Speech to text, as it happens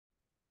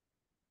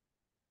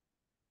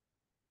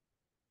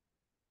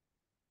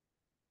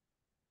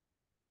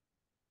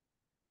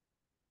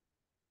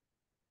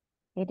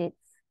Did it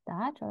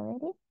start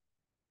already?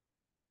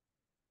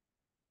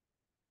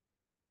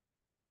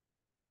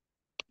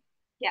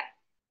 Yeah.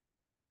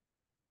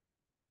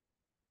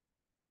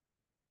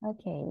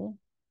 Okay.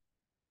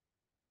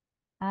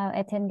 Our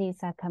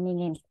attendees are coming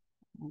in.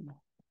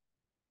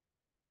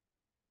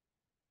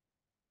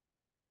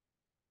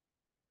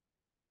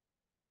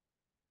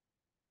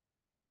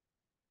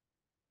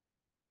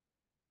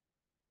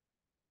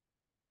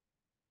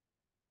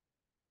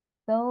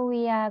 So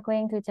we are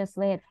going to just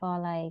wait for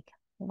like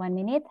 1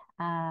 minute,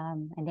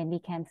 and then we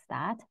can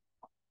start.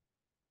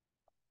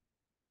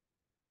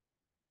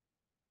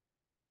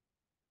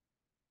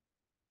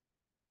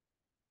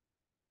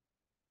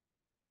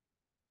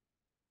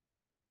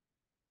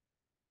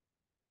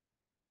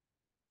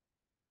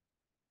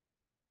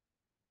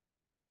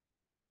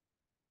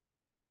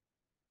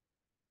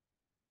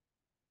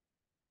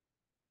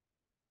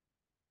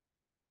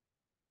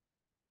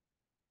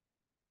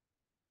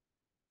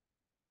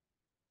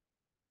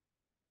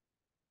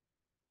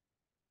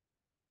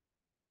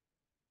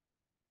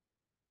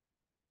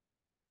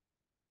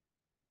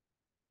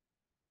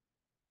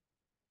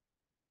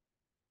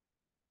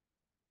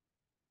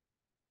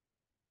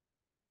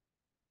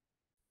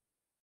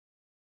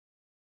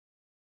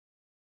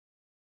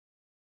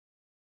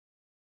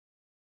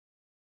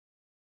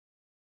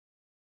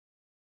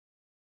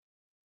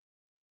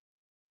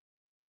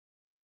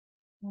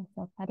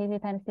 So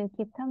participants will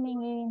keep coming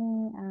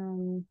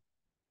in.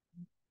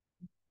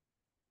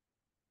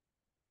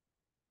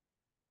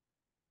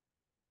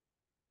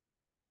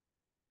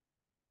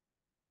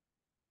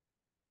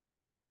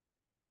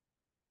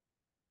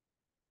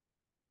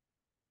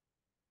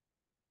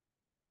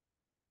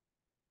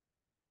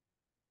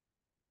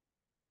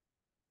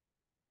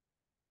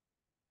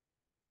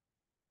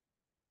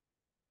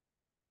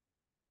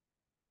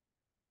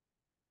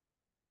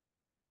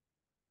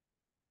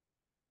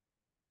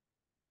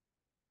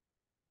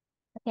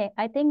 Okay,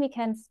 I think we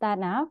can start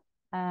now.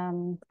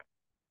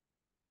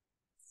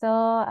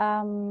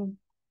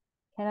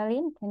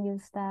 Caroline, can you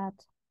start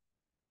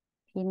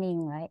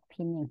pinning, right?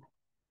 Pinning.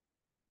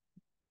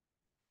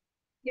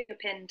 You're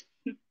pinned.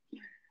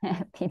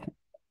 Pin.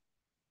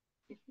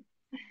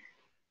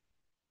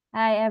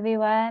 Hi,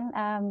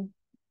 everyone.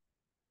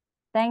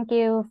 Thank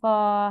you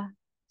for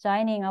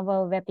joining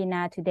our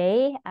webinar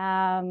today.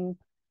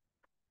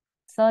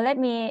 So let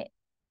me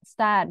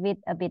start with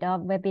a bit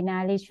of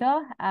webinar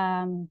ritual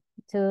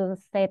to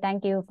say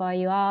thank you for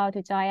you all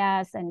to join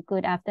us, and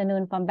good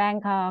afternoon from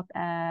Bangkok,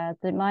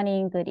 good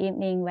morning, good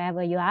evening,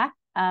 wherever you are.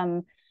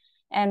 And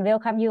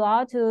welcome you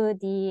all to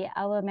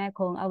our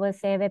Mekong, our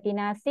Say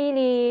webinar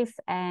series.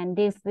 And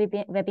this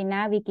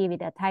webinar, we give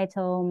it a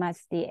title,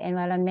 Must the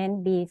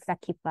Environment Be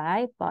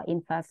Sacrificed for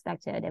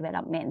Infrastructure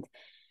Development?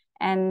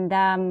 And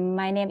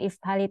my name is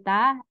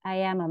Palita. I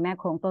am a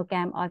Mekong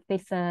Program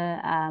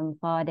Officer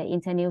for the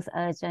Internews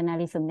Earth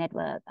Journalism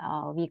Network,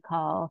 we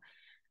call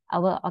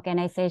our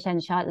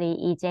organization shortly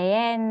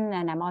EJN,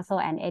 and I'm also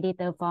an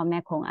editor for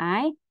Mekong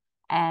Eye,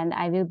 and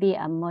I will be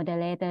a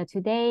moderator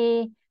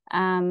today.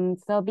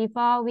 So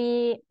before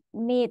we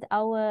meet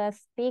our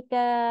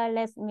speaker,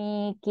 let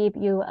me give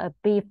you a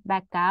brief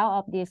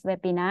background of this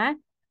webinar.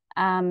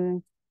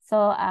 The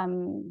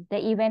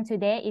event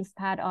today is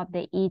part of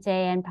the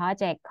EJN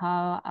project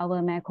called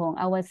Our Mekong,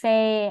 Our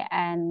Say,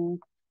 and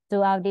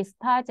throughout this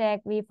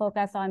project, we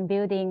focus on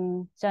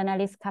building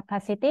journalist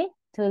capacity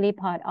to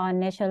report on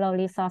natural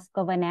resource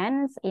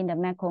governance in the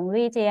Mekong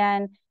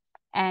region.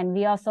 And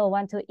we also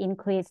want to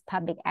increase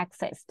public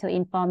access to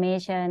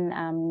information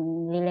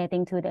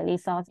relating to the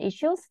resource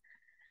issues.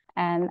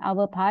 And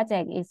our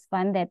project is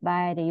funded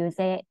by the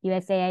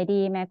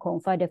USAID Mekong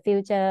for the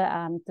Future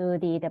through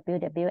the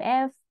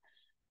WWF.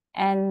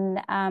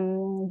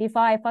 And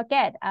before I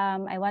forget,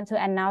 I want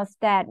to announce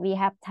that we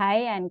have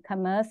Thai and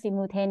Khmer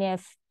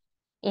simultaneous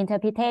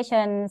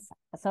interpretations.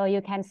 So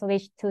you can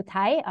switch to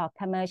Thai or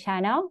Khmer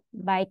channel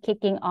by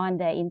clicking on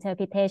the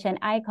interpretation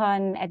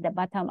icon at the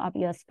bottom of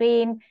your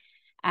screen.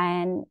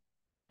 And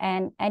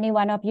any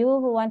one of you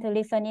who want to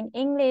listen in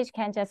English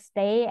can just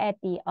stay at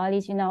the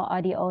original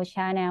audio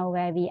channel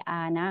where we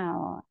are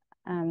now.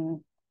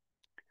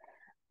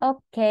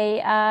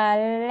 Okay,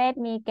 let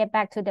me get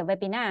back to the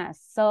webinar.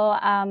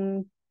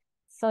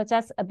 So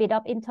just a bit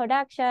of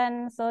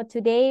introduction. So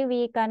today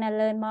we're gonna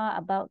learn more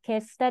about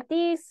case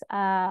studies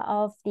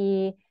of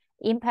the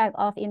impact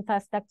of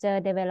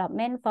infrastructure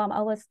development from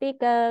our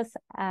speakers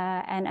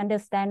and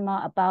understand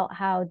more about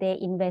how they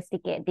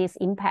investigate these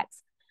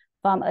impacts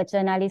from a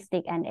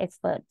journalistic and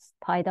experts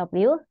point of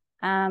view.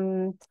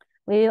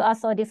 We will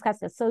also discuss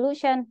the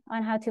solution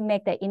on how to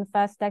make the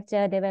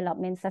infrastructure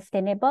development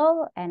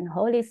sustainable and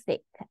holistic.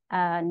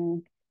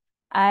 And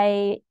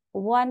I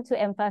want to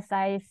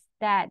emphasize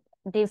that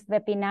this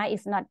webinar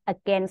is not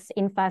against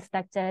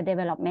infrastructure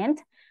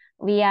development.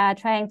 We are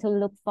trying to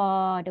look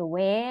for the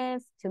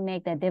ways to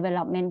make the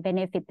development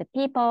benefit the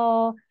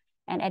people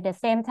and at the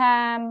same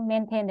time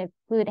maintain the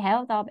good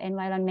health of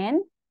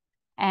environment.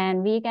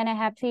 And we're gonna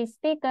have 3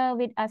 speakers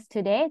with us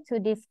today to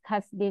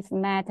discuss this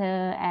matter.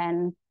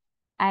 And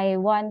I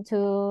want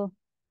to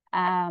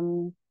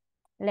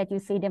let you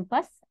see them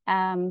first.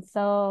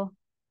 So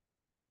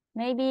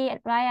maybe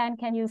Ryan,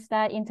 can you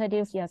start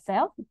introduce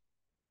yourself?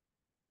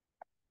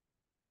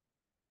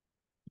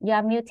 You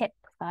are muted,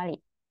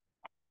 sorry.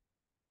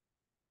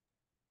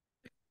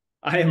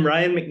 I am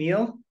Ryan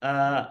McNeil.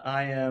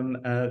 I am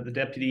the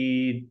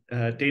Deputy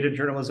Data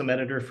Journalism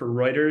Editor for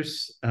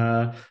Reuters.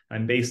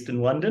 I'm based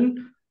in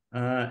London.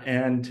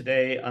 And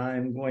today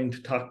I'm going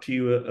to talk to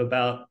you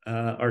about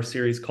our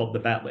series called The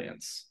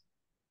Badlands.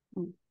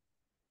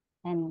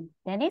 And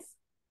Dennis?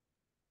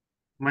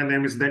 My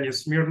name is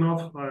Denis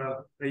Smirnov.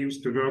 I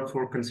used to work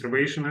for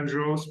conservation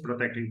NGOs,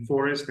 protecting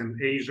forests in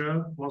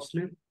Asia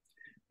mostly.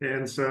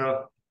 And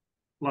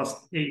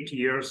last 8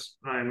 years,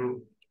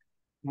 I'm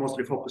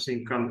mostly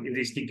focusing on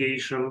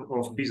investigation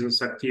of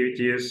business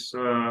activities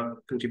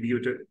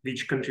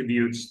which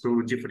contributes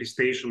to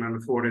deforestation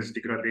and forest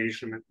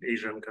degradation in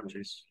Asian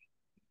countries.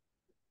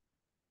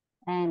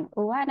 And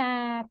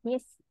Uwana,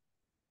 please.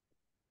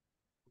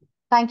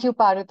 Thank you,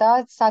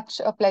 Parita. It's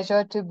such a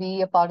pleasure to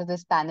be a part of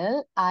this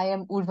panel. I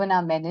am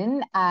Urvana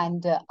Menon,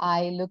 and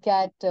I look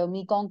at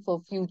Mekong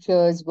for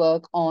Future's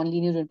work on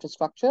linear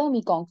infrastructure.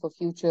 Mekong for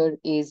Future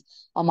is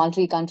a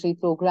multi-country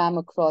program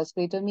across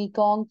Greater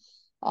Mekong,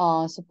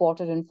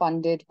 supported and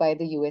funded by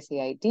the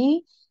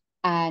USAID.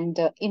 And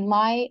in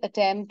my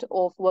attempt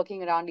of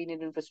working around linear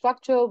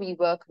infrastructure, we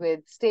work with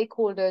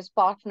stakeholders,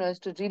 partners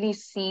to really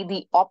see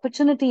the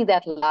opportunity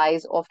that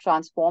lies of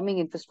transforming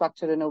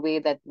infrastructure in a way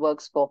that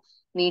works for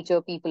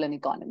nature, people, and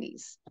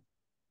economies.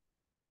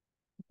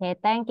 Okay,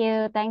 thank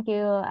you,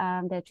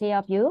 the three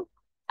of you.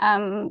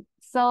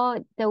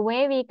 So the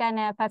way we're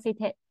gonna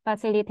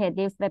facilitate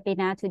this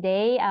webinar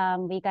today,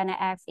 we're gonna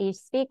ask each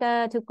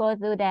speaker to go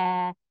through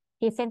their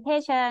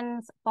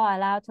presentations for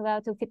around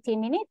 12 to 15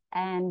 minutes,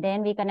 and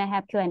then we're gonna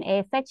have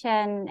Q&A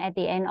section at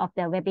the end of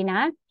the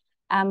webinar.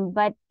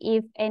 But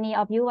if any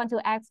of you want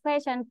to ask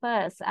questions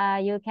first,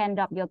 you can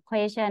drop your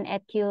question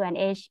at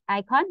Q&A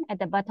icon at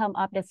the bottom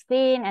of the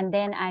screen, and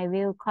then I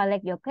will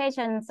collect your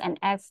questions and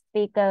ask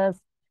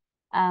speakers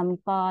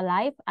for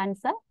live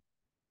answer.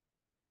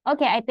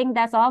 Okay, I think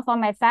that's all from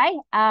my side.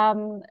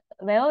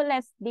 Well,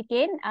 let's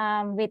begin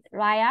with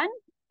Ryan.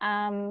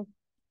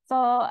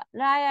 So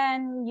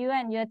Ryan, you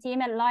and your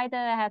team at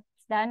Reuters have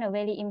done a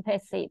very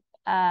impressive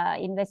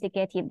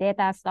investigative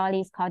data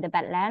stories called The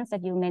Badlands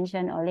that you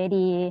mentioned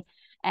already.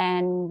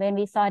 And when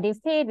we saw this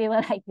feed, we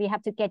were like, we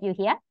have to get you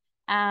here.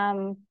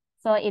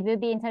 So it will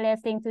be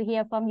interesting to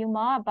hear from you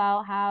more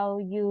about how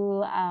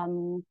you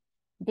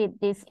did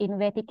this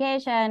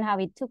investigation, how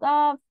it took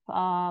off,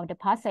 the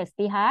process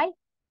behind.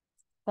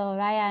 So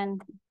Ryan,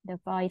 the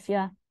floor is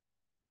yours.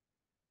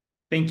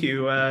 Thank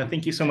you.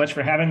 Thank you so much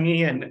for having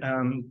me,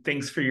 and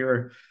thanks for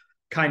your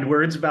kind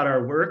words about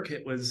our work.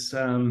 It was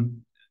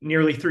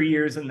nearly 3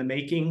 years in the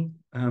making.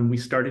 We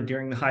started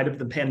during the height of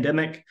the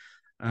pandemic,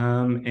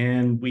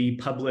 and we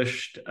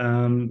published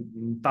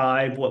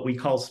 5 what we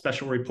call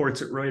special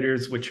reports at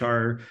Reuters, which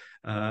are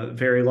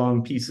very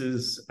long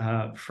pieces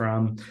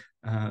from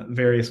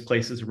various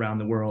places around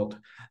the world.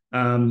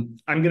 I'm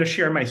going to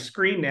share my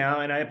screen now,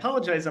 and I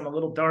apologize, I'm a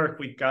little dark.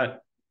 We've got,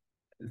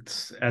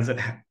 as it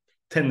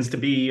tends to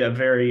be, a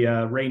very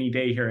rainy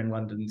day here in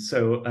London,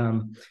 so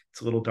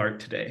it's a little dark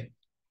today.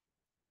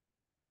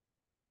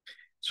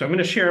 So I'm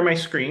going to share my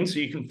screen so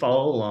you can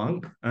follow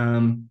along.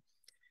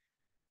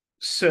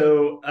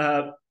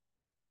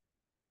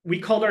 We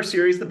called our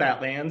series The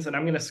Badlands, and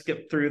I'm going to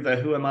skip through the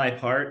who am I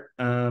part,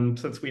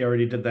 since we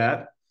already did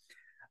that.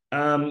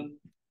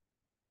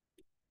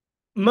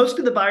 Most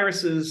of the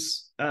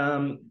viruses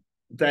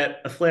that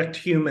affect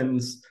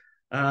humans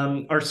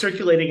are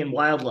circulating in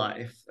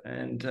wildlife.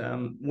 And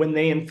when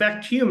they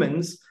infect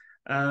humans,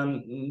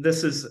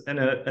 this is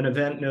an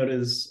event known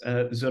as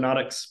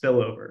zoonotic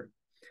spillover.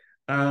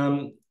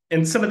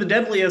 And some of the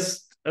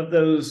deadliest of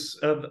those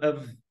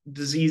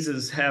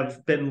diseases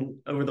have been,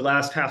 over the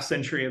last half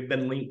century, have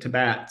been linked to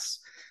bats,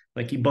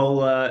 like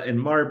Ebola and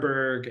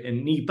Marburg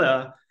and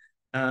Nipah.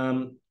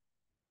 And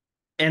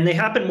they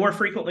happen more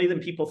frequently than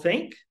people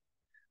think.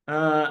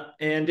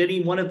 And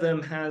any one of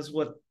them has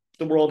what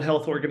the World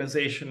Health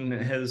Organization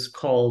has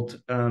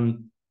called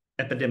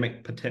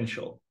epidemic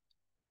potential.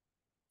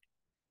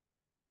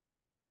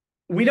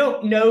 We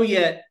don't know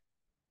yet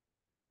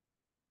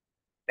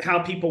how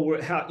people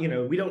were,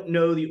 we don't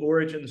know the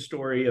origin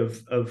story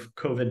of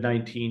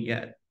COVID-19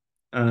 yet.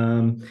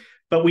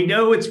 But we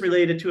know it's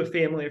related to a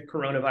family of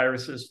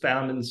coronaviruses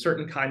found in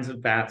certain kinds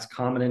of bats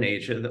common in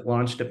Asia that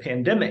launched a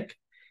pandemic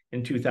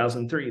in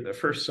 2003, the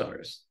first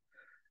SARS.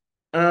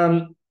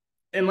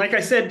 And like I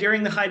said,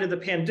 during the height of the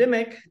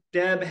pandemic,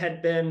 Deb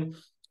had been,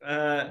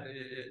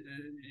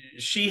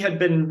 she had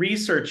been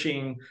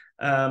researching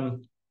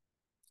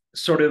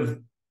sort of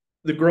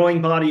the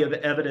growing body of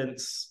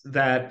evidence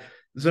that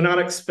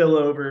zoonotic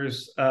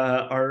spillovers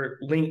are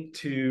linked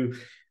to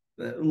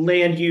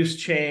land use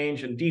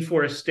change and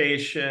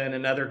deforestation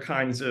and other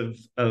kinds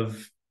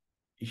of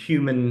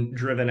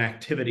human-driven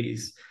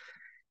activities.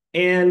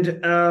 And,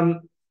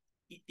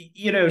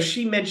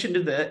 she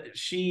mentioned that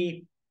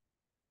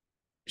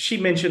she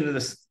mentioned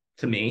this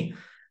to me,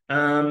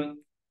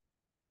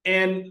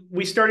 And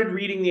we started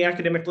reading the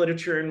academic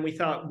literature, and we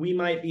thought we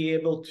might be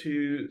able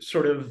to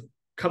sort of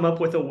come up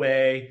with a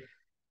way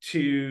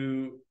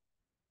to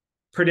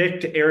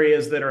predict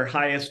areas that are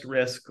highest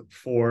risk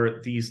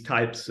for these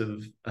types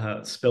of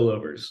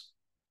spillovers.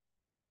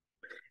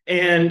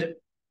 And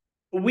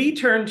we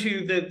turned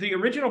to the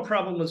original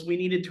problem was we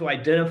needed to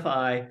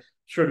identify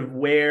sort of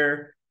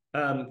where,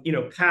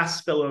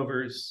 past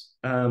spillovers,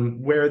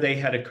 where they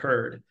had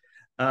occurred.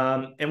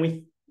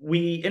 And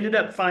we ended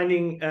up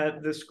finding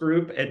this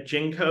group at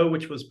Jinko,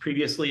 which was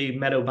previously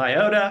Meadow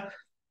Biota,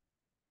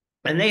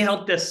 and they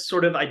helped us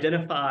sort of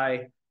identify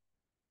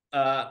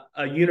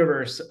a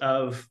universe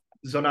of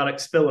zoonotic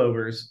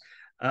spillovers.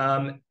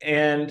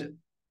 And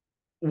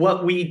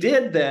what we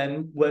did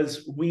then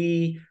was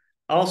we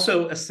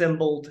also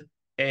assembled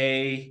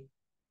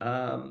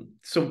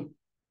so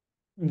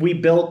we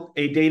built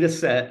a data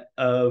set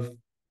of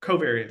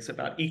covariates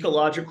about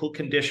ecological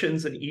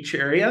conditions in each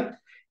area.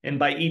 And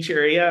by each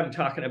area, I'm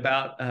talking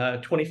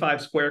about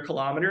 25 square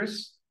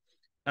kilometers.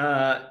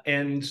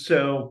 And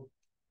so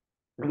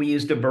we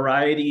used a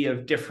variety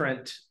of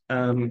different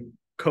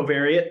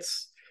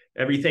covariates,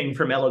 everything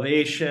from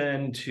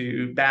elevation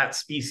to bat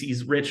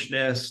species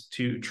richness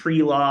to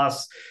tree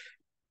loss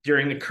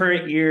during the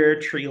current year,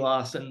 tree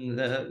loss in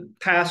the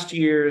past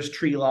years,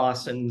 tree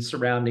loss in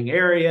surrounding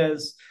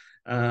areas,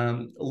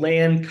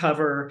 land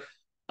cover,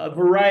 a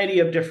variety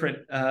of different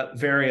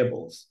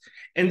variables.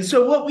 And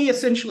so what we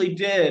essentially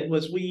did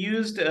was we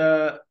used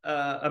a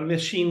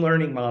machine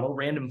learning model,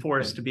 random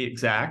forest to be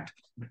exact.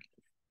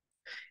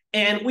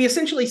 And we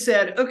essentially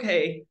said,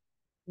 okay,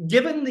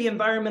 given the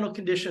environmental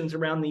conditions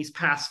around these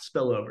past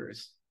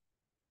spillovers,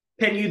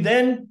 can you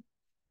then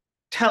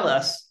tell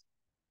us,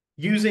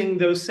 using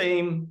those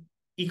same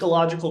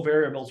ecological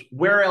variables,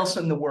 where else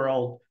in the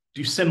world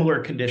do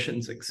similar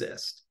conditions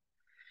exist?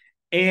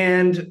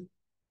 And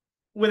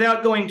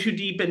without going too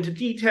deep into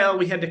detail,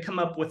 we had to come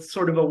up with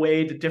sort of a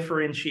way to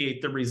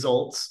differentiate the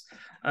results.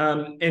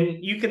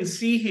 And you can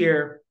see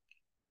here,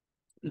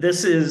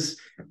 this is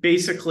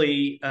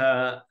basically,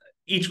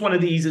 each one of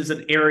these is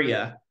an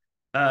area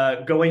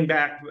going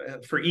back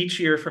for each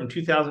year from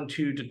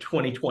 2002 to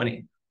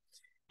 2020.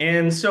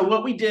 And so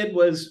what we did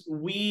was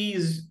we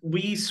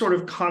sort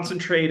of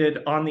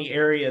concentrated on the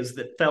areas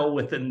that fell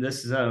within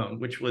this zone,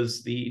 which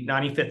was the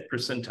 95th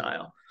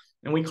percentile.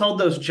 And we called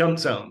those jump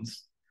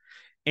zones.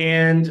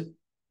 And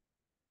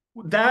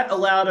that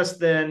allowed us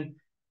then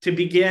to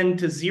begin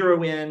to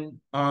zero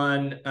in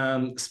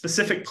on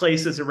specific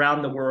places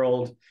around the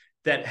world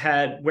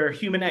that where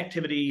human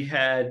activity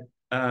had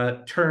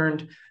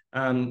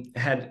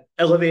had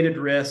elevated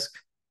risk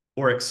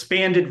or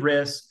expanded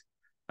risk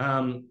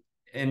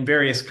in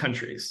various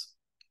countries.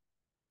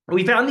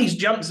 We found these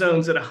jump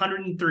zones at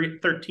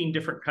 113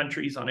 different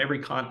countries on every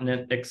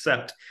continent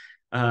except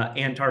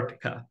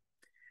Antarctica.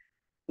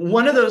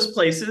 One of those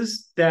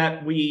places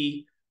that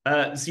we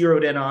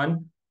zeroed in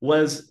on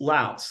was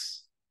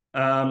Laos.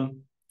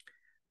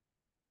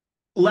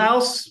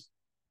 Laos,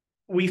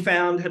 we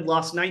found, had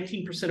lost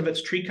 19% of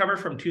its tree cover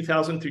from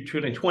 2000 through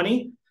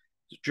 2020,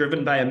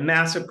 driven by a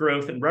massive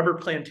growth in rubber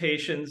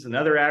plantations and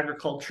other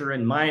agriculture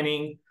and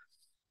mining.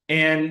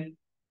 And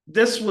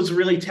this was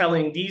really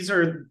telling. These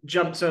are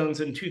jump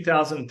zones in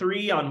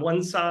 2003 on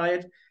one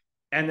side,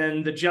 and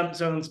then the jump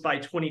zones by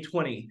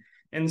 2020.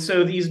 And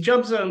so these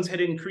jump zones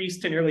had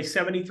increased to nearly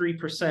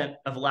 73%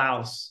 of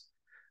Laos.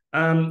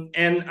 And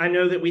I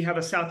know that we have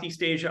a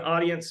Southeast Asia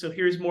audience, so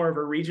here's more of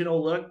a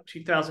regional look,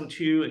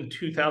 2002 and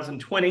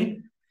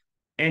 2020.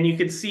 And you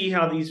can see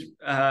how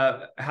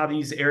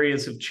these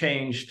areas have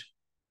changed.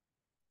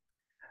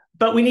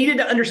 But we needed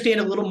to understand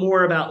a little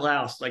more about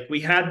Laos. Like,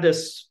 we had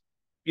this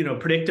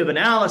predictive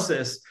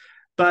analysis,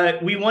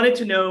 but we wanted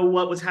to know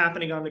what was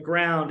happening on the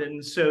ground.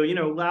 And so,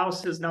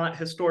 Laos has not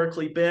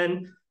historically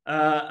been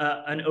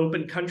an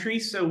open country.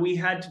 So we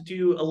had to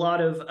do a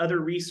lot of other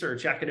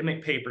research,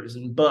 academic papers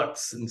and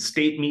books and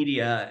state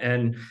media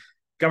and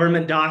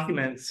government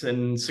documents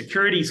and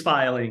securities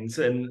filings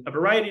and a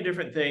variety of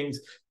different things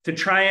to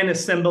try and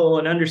assemble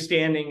an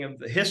understanding of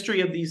the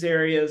history of these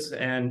areas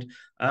and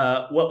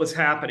what was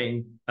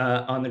happening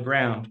on the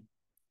ground.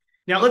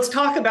 Now, let's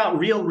talk about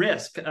real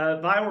risk,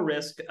 viral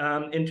risk.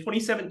 In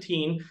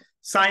 2017,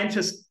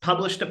 scientists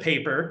published a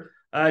paper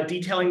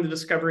detailing the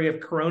discovery of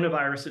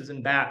coronaviruses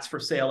in bats for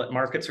sale at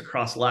markets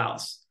across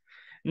Laos.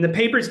 And the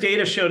paper's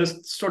data showed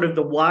us sort of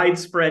the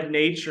widespread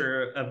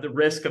nature of the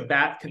risk of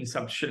bat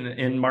consumption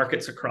in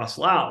markets across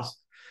Laos.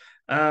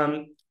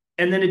 And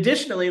then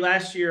additionally,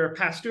 last year, a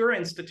Pasteur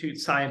Institute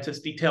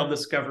scientist detailed the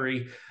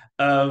discovery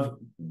of,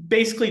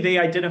 basically, they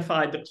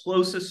identified the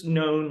closest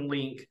known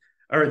link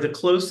or the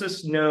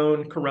closest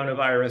known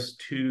coronavirus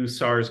to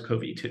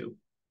SARS-CoV-2.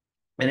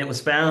 And it was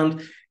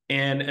found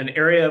in an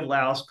area of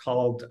Laos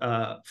called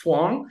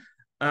Phuong.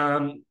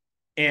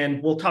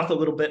 And we'll talk a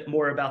little bit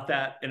more about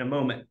that in a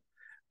moment.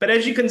 But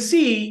as you can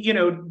see,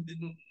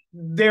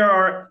 there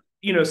are,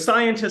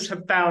 scientists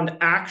have found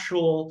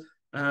actual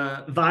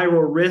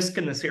viral risk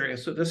in this area.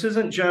 So this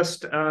isn't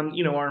just,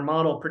 our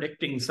model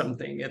predicting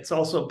something. It's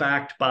also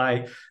backed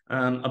by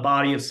a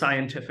body of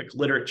scientific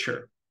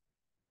literature.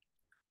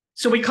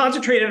 So we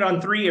concentrated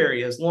on 3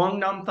 areas: Long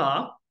Nam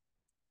Tha,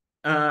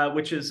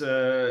 which is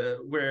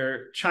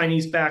where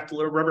Chinese-backed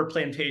rubber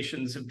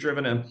plantations have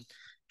driven a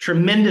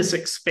tremendous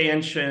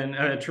expansion,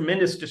 a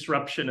tremendous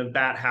disruption of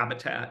bat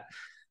habitat.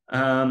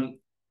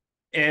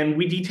 And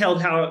we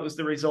detailed how it was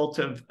the result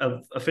of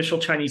official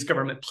Chinese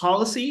government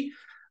policy.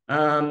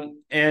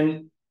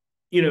 And,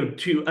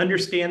 to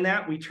understand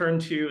that, we turn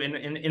to,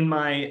 in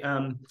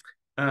my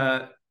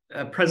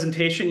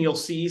presentation, you'll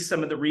see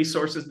some of the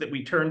resources that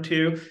we turn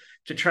to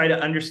try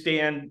to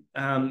understand,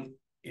 how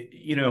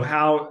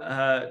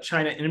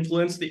China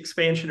influenced the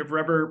expansion of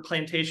rubber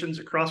plantations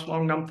across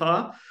Long Nam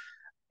Tha.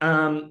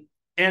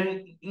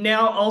 And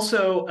now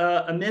also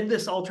amid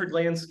this altered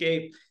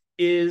landscape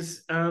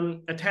is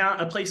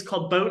a place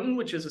called Botan,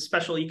 which is a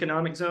special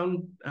economic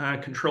zone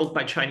controlled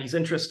by Chinese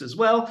interest as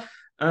well.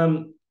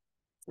 And,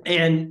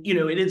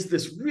 it is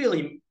this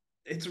really,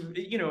 it's,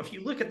 if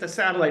you look at the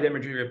satellite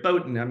imagery of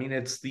Botan, I mean,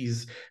 it's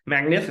these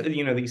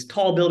magnificent, these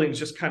tall buildings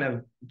just kind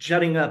of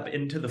jutting up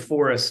into the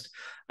forest.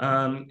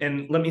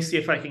 And let me see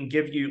if I can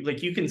give you,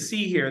 like you can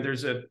see here,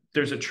 there's a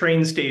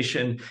train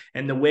station,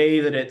 and the way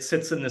that it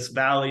sits in this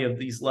valley of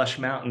these lush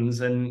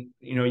mountains, and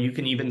you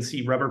can even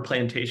see rubber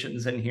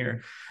plantations in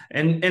here.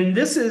 And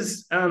this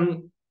is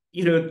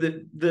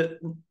the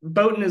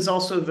Botan is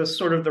also the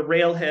sort of the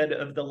railhead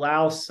of the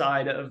Laos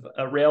side of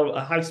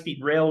a high-speed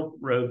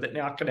railroad that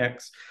now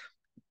connects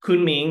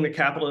Kunming, the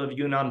capital of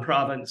Yunnan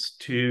province,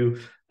 to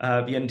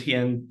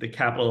Vientiane, the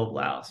capital of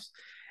Laos.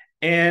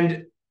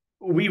 And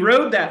we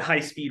rode that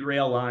high-speed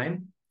rail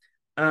line,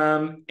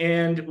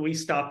 and we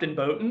stopped in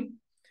Botan.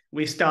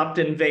 We stopped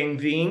in Vang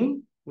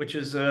Vieng, which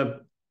is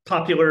a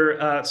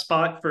popular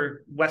spot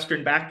for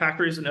Western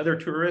backpackers and other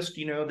tourists,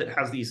 that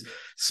has these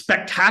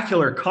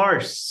spectacular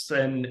karsts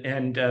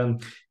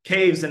and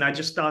caves. And I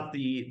just thought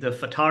the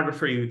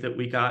photography that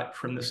we got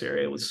from this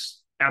area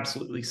was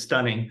absolutely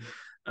stunning.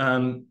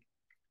 And,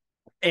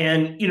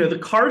 the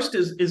karst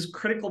is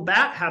critical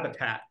bat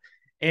habitat.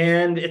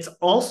 And it's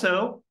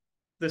also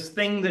this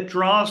thing that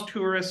draws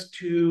tourists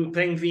to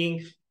Vang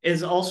Vieng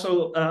is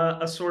also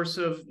a source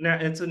of,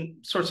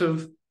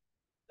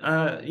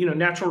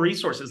 natural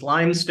resources,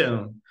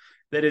 limestone,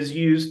 that is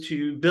used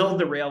to build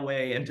the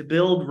railway and to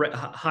build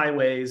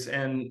highways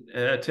and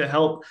to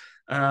help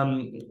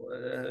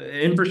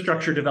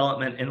infrastructure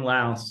development in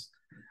Laos.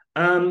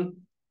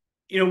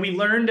 We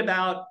learned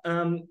about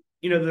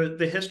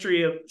the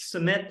history of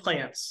cement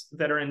plants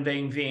that are in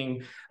Vang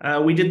Vieng.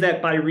 We did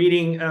that by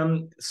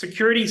reading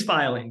securities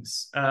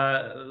filings.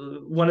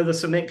 One of the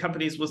cement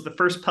companies was the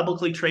first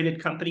publicly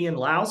traded company in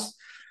Laos.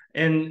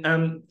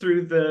 And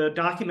through the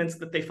documents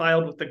that they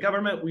filed with the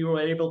government, we were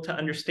able to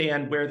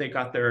understand where they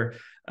got their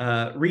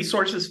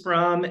resources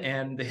from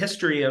and the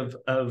history of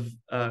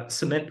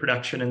cement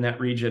production in that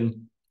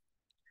region.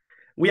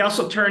 We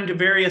also turned to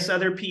various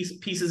other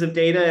pieces of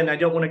data, and I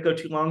don't want to go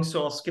too long,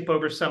 so I'll skip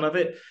over some of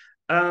it.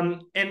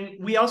 And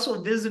we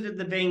also visited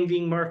the Vang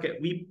Vieng market.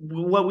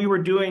 What we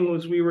were doing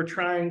was we were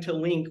trying to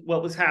link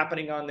what was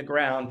happening on the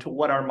ground to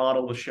what our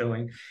model was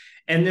showing.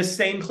 And this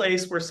same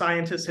place where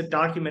scientists had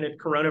documented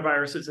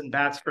coronaviruses and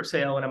bats for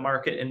sale in a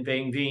market in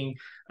Vang Vieng,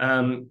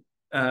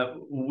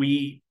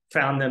 we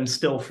found them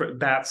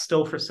bats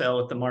still for sale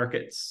at the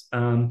markets.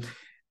 And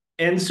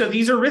so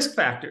these are risk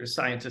factors,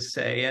 scientists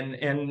say.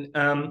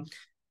 And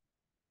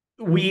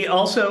we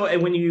also,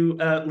 when you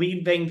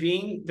leave Vang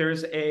Vieng,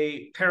 there's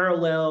a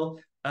parallel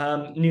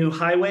new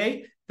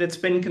highway that's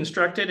been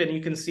constructed. And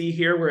you can see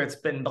here where it's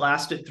been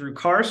blasted through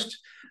karst.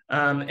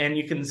 And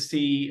you can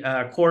see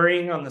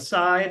quarrying on the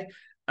side.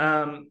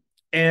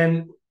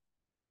 And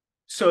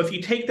so if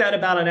you take that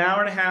about an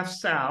hour and a half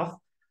south,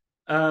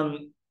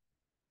 if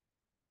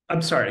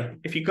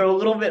you go a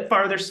little bit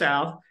farther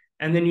south,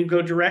 and then you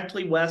go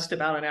directly west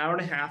about an hour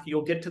and a half,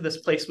 you'll get to this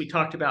place we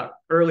talked about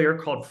earlier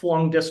called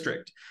Phuong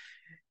District.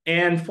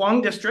 And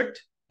Phuong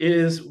District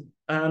is,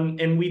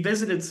 and we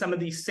visited some of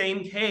these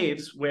same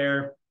caves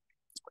where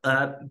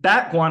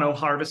bat guano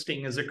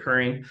harvesting is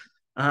occurring,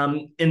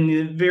 in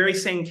the very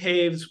same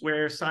caves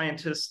where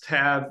scientists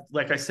have,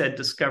 like I said,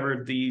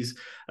 discovered these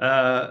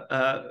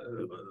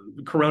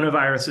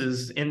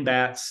coronaviruses in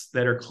bats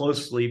that are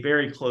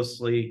very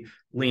closely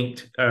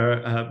linked,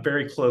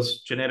 very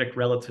close genetic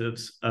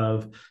relatives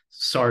of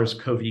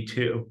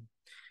SARS-CoV-2.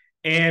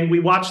 And we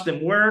watched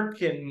them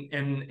work,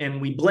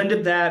 and we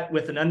blended that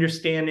with an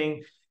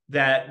understanding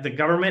that the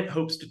government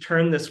hopes to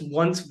turn this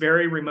once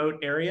very remote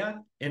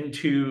area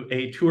into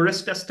a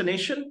tourist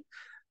destination.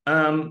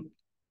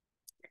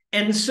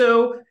 And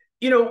so,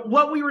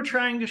 what we were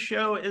trying to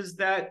show is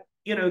that,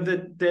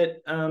 with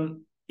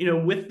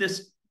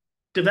this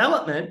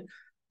development,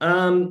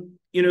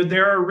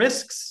 there are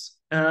risks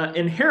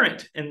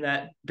inherent in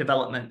that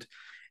development.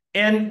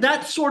 And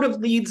that sort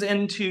of leads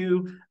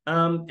into,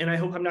 and I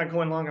hope I'm not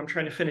going long, I'm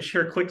trying to finish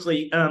here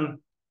quickly,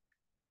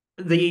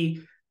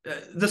 the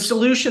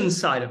solution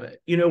side of it.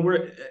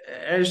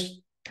 As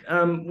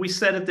we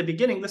said at the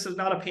beginning, this is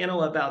not a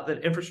panel about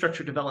that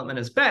infrastructure development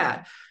is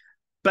bad.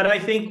 But I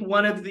think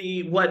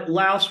what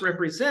Laos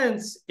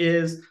represents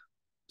is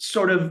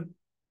sort of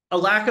a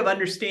lack of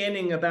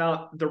understanding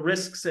about the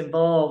risks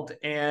involved,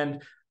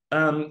 and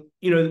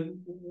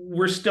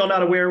we're still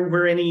not aware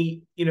where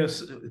any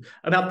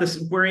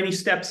where any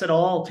steps at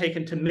all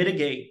taken to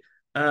mitigate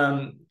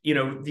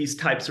these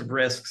types of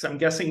risks. I'm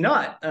guessing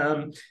not.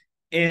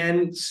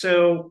 And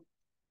so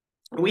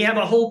we have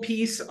a whole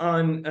piece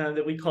on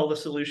that we call the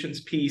solutions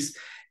piece,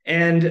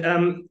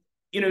 and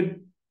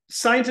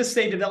scientists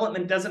say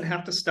development doesn't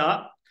have to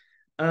stop.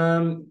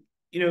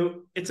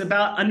 It's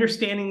about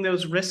understanding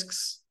those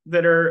risks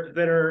that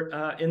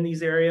are in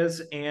these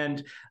areas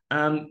and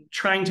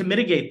trying to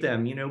mitigate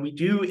them. We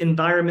do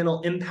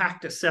environmental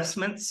impact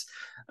assessments.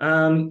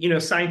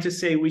 Scientists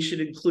say we should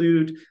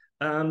include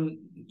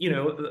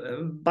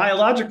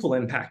biological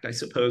impact, I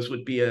suppose,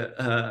 would be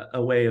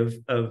a way of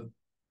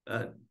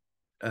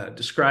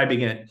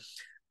describing it.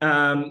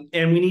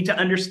 And we need to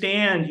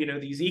understand,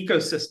 these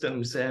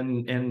ecosystems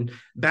and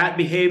bat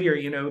behavior.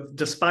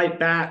 Despite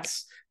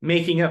bats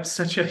making up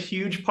such a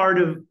huge part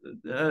of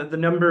the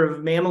number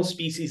of mammal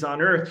species on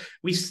Earth,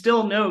 we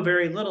still know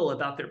very little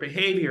about their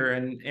behavior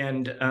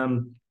and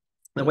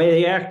the way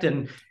they act.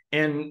 And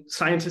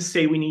scientists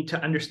say we need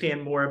to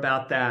understand more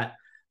about that.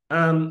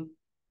 And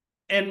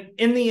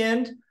in the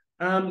end,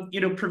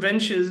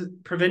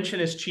 prevention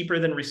is cheaper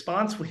than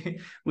response.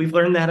 We've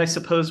learned that, I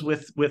suppose,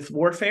 with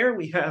warfare.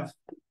 We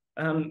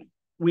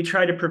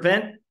try to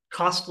prevent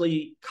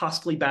costly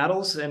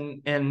battles,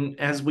 and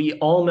as we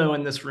all know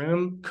in this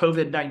room,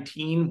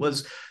 COVID-19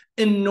 was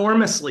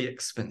enormously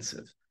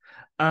expensive.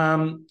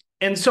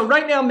 And so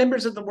right now,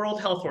 members of the World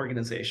Health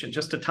Organization,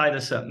 just to tie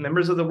this up,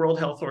 members of the World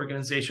Health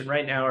Organization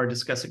right now are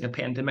discussing a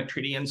pandemic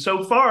treaty. And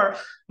so far,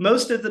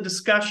 most of the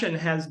discussion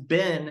has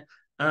been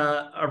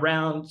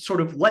around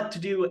sort of what to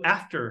do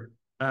after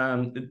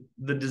the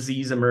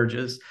disease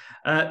emerges.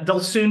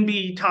 They'll soon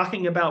be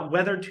talking about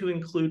whether to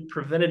include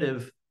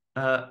preventative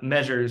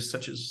measures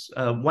such as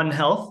One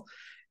Health.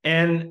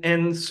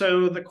 And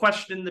so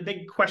the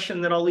big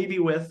question that I'll leave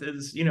you with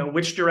is,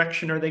 which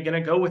direction are they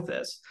going to go with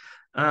this?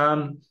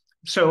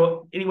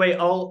 So anyway,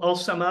 I'll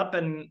sum up,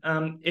 and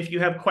if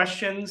you have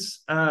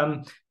questions,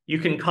 you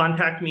can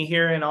contact me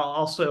here, and I'll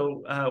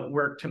also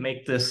work to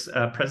make this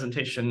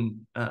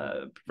presentation,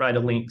 provide a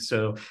link.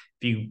 So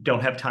if you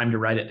don't have time to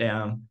write it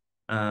down,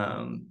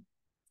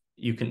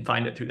 you can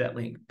find it through that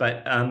link.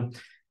 But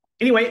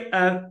anyway,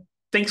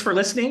 thanks for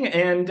listening,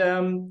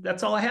 and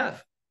that's all I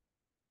have.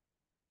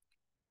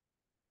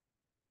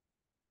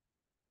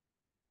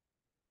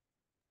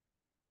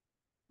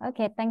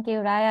 Okay, thank you,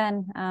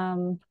 Ryan.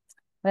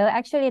 Well,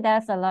 actually,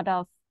 there's a lot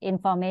of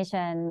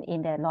information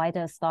in the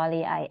Reuters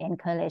story. I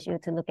encourage you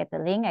to look at the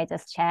link I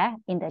just shared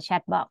in the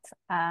chat box.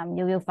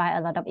 You will find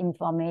a lot of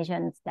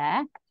information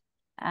there.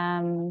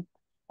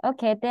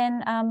 Okay,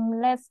 then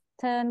let's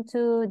turn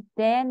to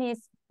Dennis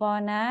for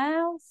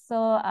now.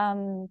 So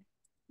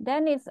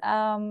Dennis,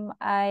 I'm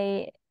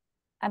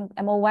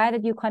aware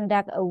that you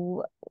conduct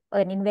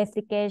an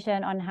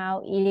investigation on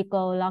how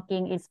illegal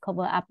logging is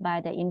covered up by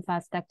the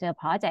infrastructure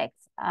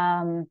projects.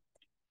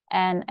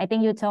 And I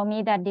think you told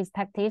me that this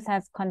practice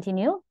has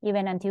continued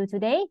even until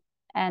today,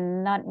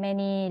 and not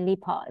many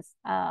reports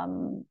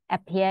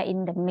appear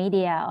in the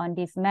media on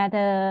this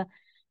matter.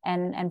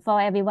 And for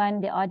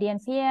everyone, the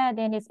audience here,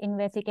 Dennis'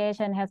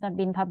 investigation has not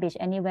been published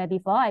anywhere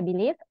before, I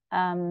believe.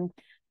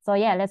 So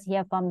yeah, let's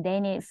hear from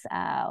Dennis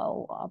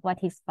what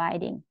he's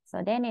finding.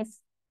 So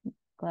Dennis,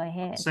 go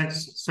ahead.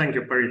 Thank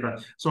you,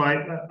 Parita. So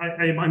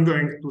I'm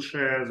going to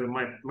share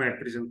my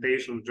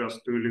presentation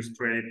just to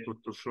illustrate,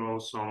 to show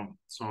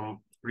some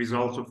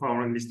results of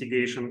our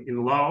investigation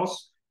in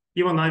Laos.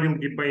 Even I will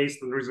be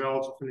based on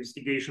results of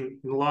investigation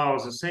in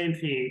Laos, the same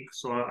thing.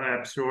 So I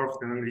observed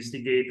and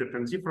investigated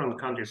in different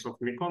countries of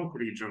Mekong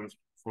region,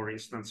 for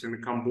instance, in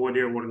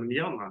Cambodia or in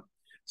Myanmar.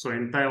 So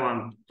in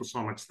Thailand to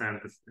some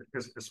extent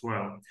as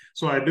well.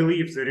 So I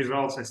believe the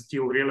results are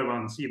still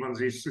relevant, even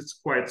this it's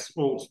quite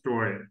old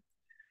story.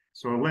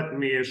 So let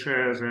me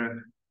share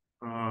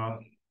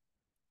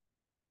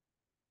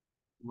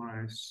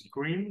my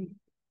screen.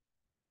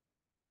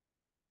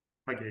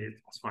 Okay,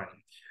 it's fine.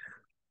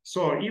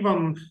 So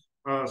even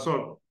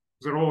so,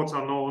 the roads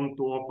are known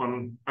to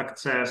open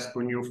access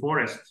to new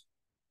forest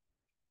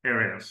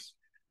areas.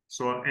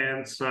 So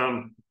and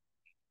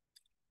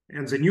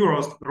the new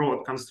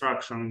road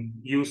construction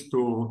used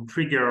to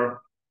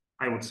trigger,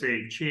 I would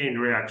say, chain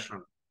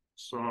reaction.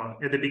 So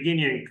at the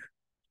beginning,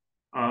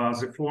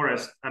 the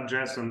forest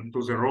adjacent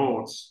to the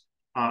roads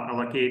are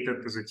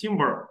allocated to the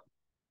timber,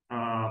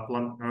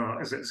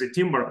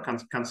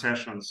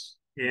 concessions.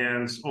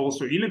 And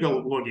also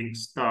illegal logging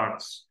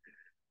starts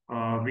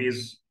with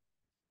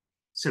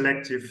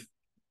selective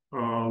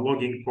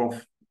logging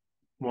of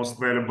most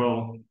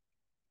valuable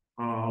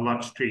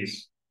large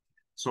trees.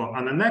 So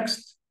on the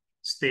next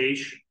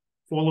stage,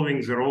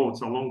 following the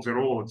roads, along the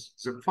roads,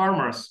 the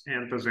farmers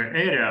enter the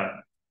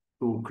area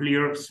to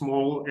clear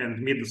small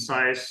and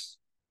mid-sized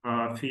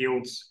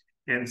fields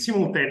And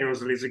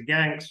simultaneously, the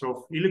gangs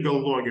of illegal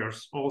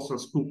loggers also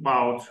scoop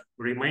out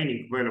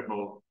remaining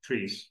valuable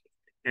trees.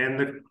 And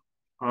the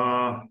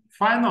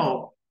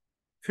final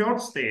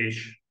third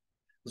stage,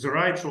 the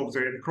rights of the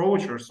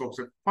encroachers, of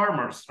the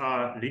farmers,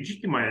 are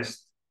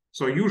legitimized.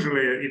 So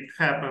usually it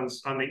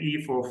happens on the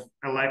eve of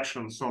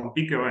elections, on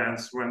big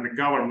events when the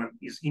government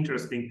is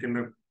interested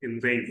in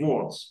their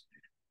votes.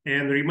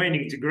 And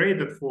remaining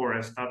degraded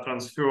forests are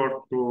transferred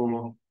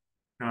to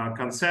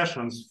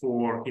concessions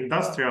for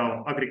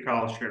industrial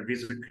agriculture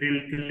with the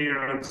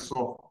clearance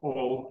of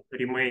all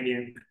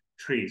remaining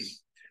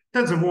trees.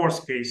 That's the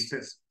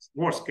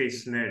worst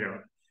case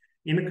scenario.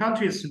 In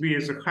countries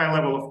with a high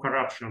level of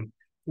corruption,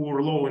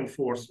 poor law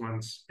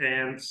enforcement,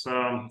 and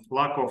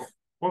lack of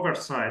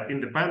oversight,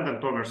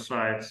 independent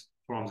oversight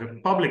from the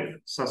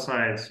public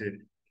society,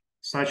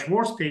 such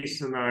worst case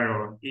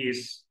scenario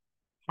is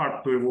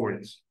hard to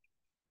avoid.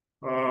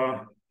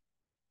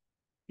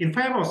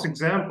 Infamous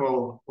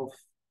example of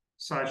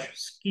such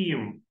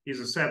scheme is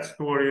a sad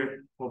story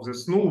of the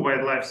Snow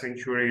Wildlife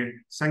Sanctuary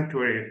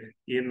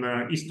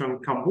in eastern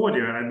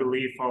Cambodia. I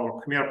believe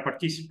our Khmer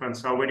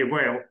participants are very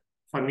well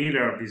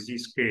familiar with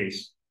this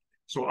case.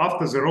 So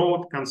after the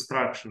road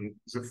construction,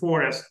 the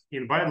forest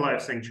in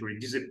wildlife sanctuary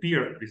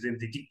disappeared within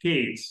the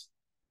decades,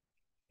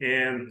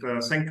 and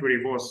the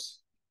sanctuary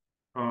was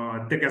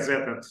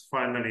degazetted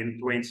finally in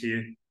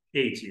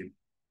 2018.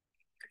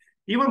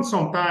 Even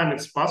sometimes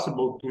it's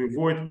possible to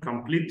avoid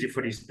complete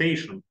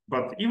deforestation,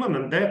 but even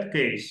in that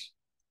case,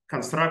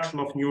 construction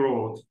of new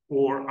roads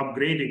or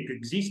upgrading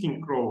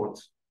existing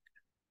roads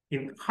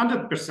in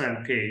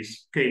 100%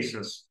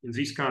 cases in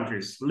these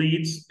countries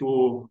leads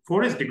to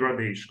forest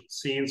degradation,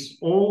 since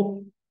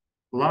all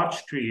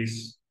large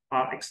trees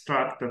are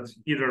extracted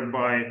either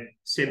by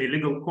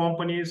semi-legal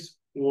companies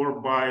or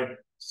by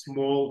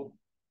small,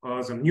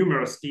 the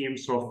numerous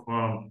teams of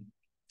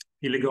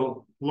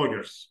illegal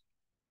loggers.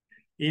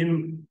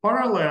 In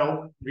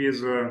parallel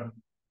with the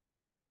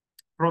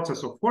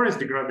process of forest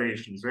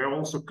degradation, there are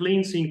also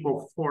cleansing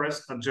of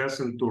forests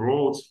adjacent to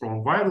roads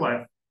from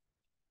wildlife,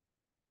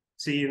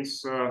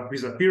 since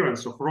with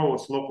appearance of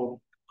roads,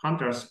 local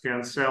hunters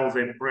can sell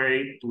their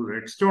prey to the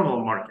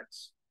external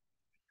markets.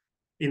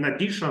 In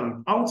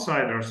addition,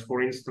 outsiders,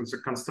 for instance, the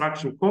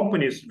construction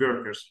companies'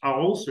 workers, are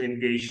also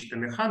engaged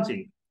in the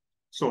hunting.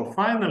 So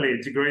finally,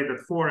 degraded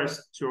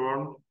forests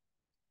turn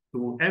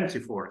to empty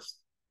forest.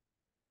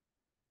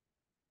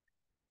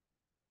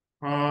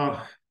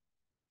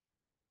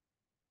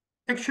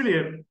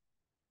 Actually,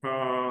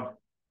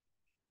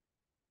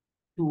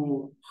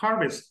 to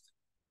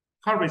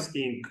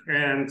harvesting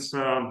and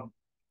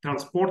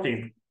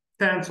transporting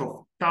tens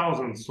of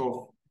thousands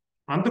of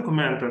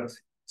undocumented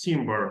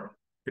timber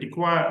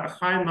require a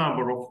high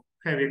number of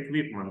heavy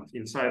equipment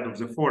inside of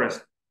the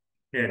forest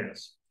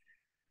areas.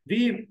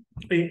 We,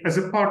 as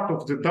a part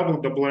of the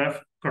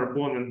WWF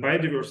Carbon and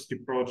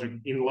Biodiversity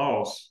Project in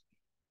Laos,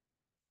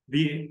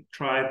 we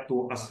tried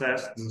to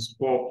assess the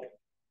scope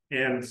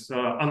and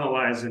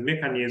analyze the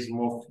mechanism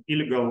of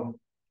illegal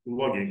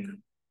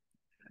logging.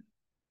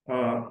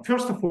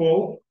 First of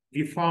all,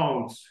 we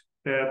found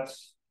that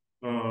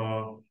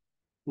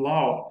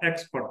Lao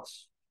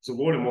exports, the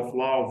volume of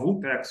Lao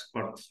wood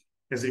exports,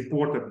 as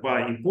reported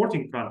by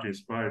importing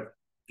countries, by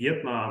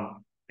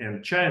Vietnam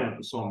and China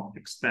to some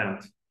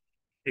extent,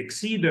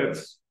 exceeded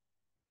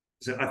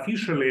the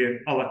officially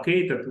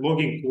allocated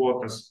logging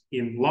quotas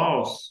in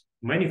Laos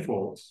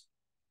manifolds.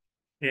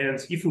 And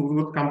if we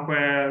would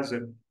compare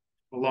the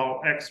Lao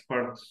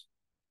exports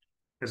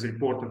as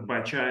reported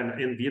by China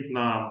and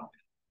Vietnam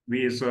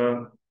with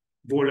a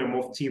volume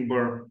of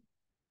timber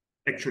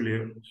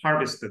actually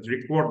harvested,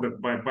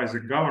 recorded by the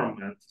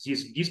government,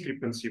 this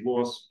discrepancy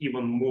was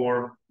even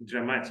more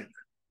dramatic.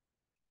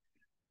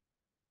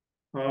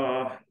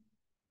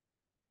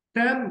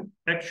 Then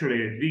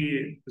actually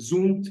we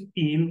zoomed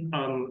in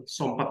on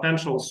some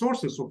potential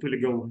sources of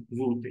illegal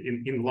wood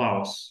in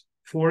Laos.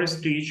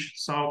 Forest-rich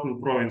southern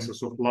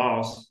provinces of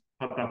Laos,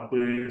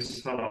 Attapeu,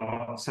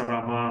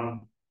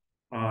 Saravan,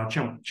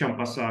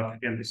 Champasak,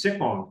 and the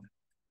Mekong.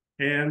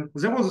 And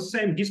there was the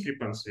same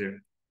discrepancy.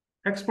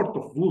 Export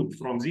of wood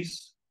from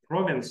these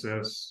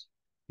provinces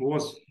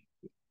was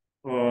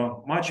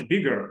much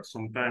bigger.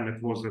 Sometimes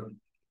it was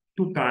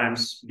 2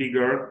 times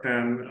bigger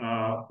than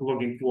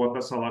logging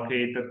quotas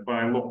allocated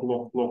by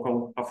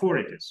local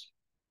authorities.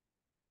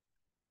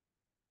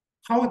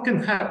 How it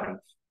can happen?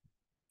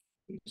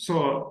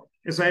 So,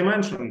 as I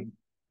mentioned,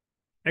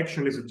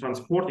 actually the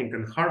transporting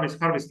and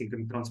harvesting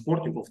and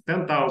transporting of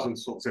 10,000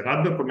 of the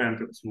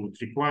undocumented would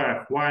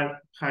require quite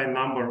high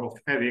number of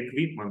heavy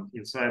equipment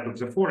inside of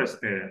the forest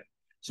area.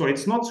 So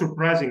it's not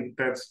surprising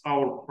that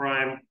our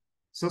prime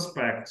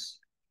suspects,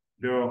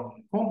 the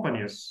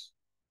companies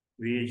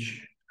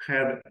which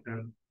had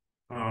an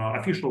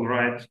official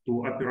right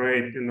to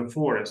operate in the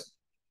forest,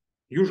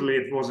 usually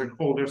it was the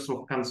holders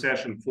of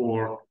concession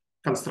for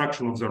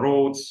construction of the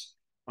roads,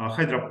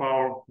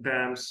 hydropower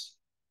dams,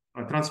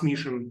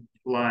 transmission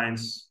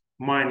lines,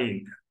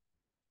 mining,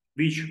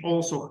 which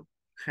also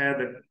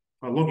had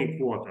a logging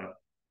quota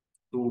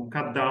to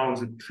cut down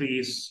the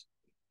trees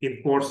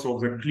in course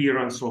of the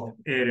clearance of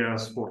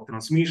areas for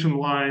transmission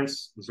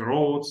lines, the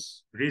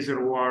roads,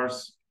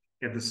 reservoirs,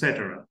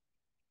 etc.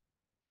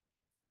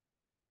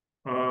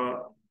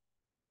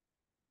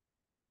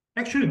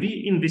 Actually,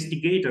 we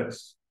investigated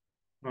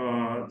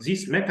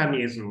this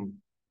mechanism,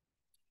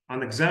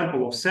 an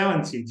example of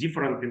 17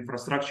 different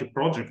infrastructure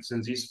projects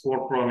in these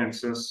 4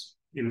 provinces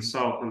in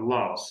southern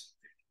Laos.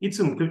 It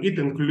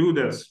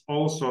included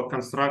also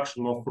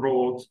construction of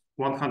road,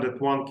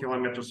 101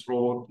 kilometers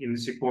road in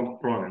the Mekong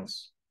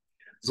province.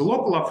 The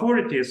local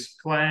authorities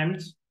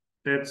claimed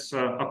that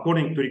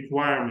according to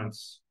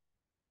requirements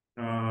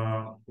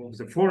of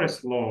the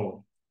forest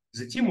law,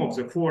 the team of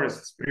the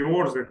forests,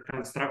 prior the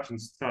construction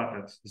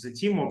started, the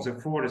team of the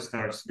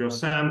foresters were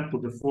sent to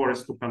the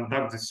forest to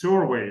conduct the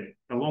survey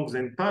along the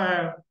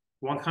entire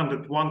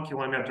 101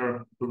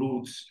 kilometer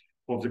routes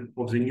of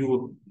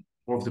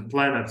the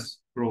planet's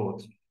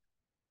road.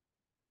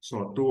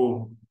 So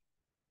to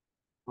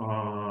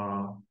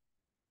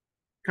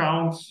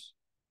count,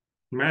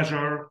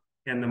 measure,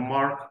 and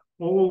mark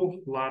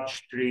all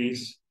large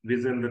trees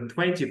within the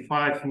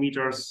 25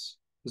 meters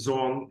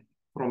zone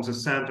from the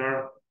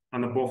center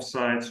on both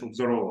sides of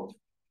the road.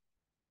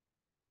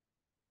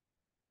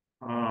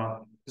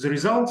 The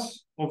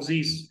results of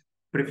this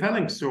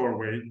pre-felling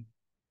survey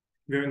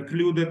were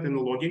included in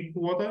the logging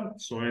quota.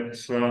 So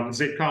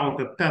they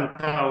counted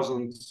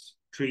 10,000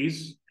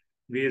 trees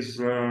with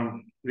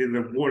a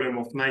volume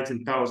of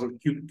 19,000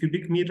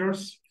 cubic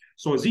meters.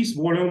 So this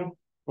volume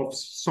of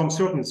some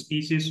certain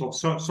species, of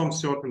some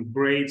certain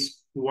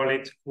grades,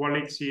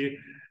 quality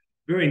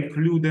were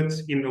included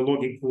in the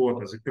logging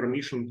quota, the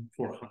permission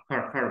for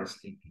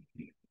harvesting.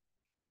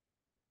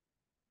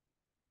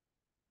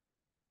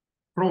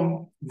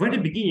 From very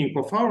beginning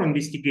of our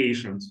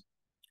investigations,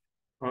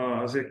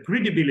 the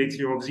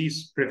credibility of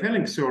this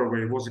pre-felling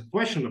survey was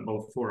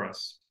questionable for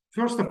us.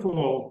 First of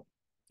all,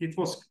 it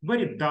was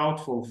very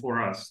doubtful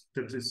for us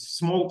that this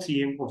small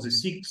team of the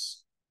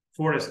 6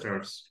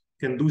 foresters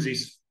can do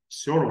this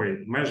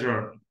survey,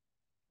 measure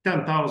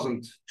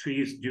 10,000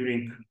 trees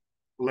during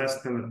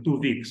less than 2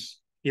 weeks.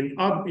 In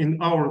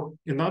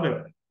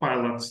another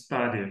pilot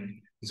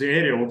study, the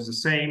area of the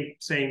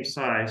same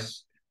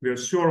size were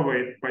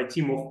surveyed by a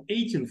team of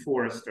 18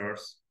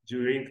 foresters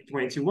during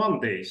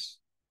 21 days.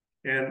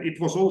 And it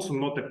was also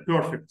not a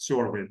perfect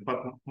survey,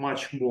 but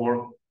much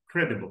more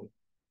credible.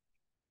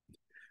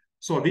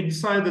 So we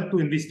decided to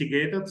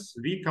investigate it.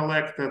 We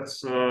collected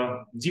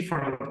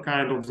different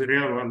kind of the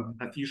relevant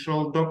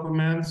official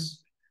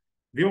documents.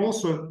 We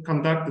also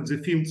conducted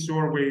the field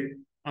survey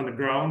on the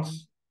ground,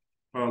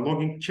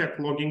 checked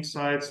logging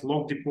sites,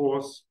 log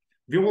depots.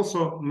 We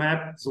also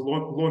mapped the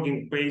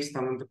logging based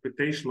on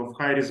interpretation of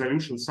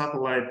high-resolution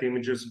satellite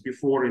images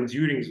before and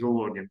during the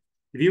logging.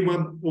 We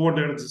even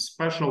ordered the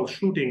special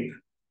shooting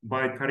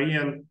by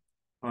Korean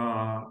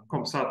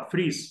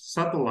ComSat-3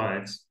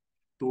 satellites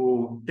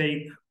to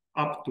take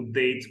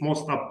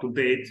most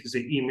up-to-date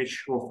the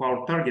image of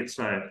our target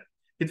site.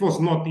 It was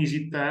not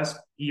easy task,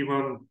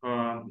 given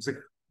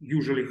the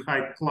usually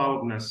high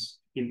cloudness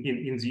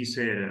in this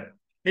area.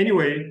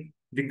 Anyway,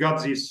 we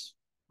got these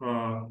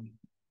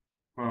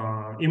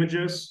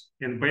images,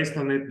 and based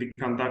on it, we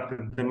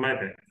conducted the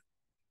mapping.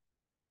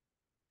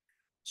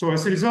 So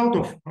as a result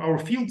of our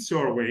field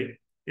survey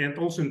and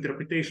also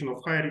interpretation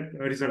of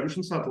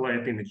high-resolution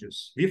satellite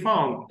images, we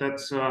found that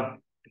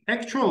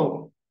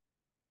actual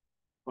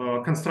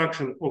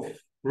construction of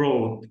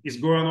road is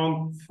going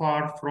on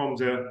far from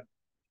the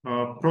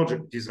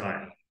project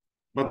design.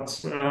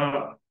 But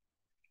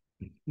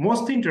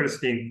most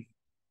interesting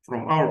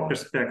from our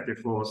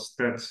perspective was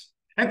that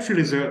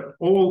actually the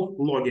old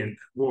logging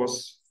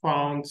was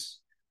found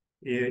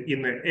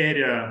in an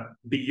area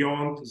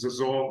beyond the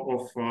zone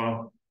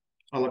of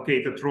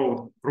allocated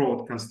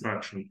road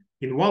construction.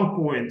 In one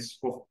point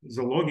of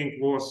the logging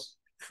was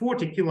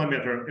 40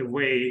 kilometers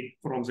away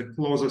from the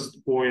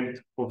closest point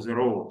of the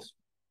road.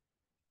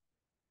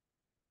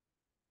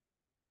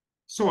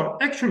 So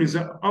actually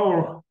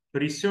our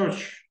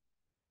research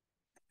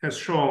has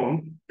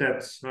shown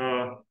that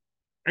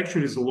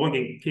actually the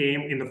logging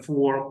came in the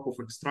form of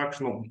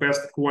extraction of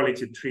best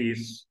quality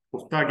trees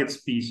of target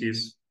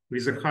species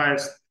with the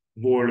highest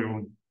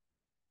volume.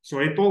 So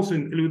it also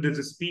included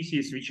the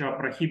species which are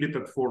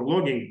prohibited for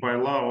logging by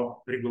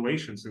law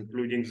regulations,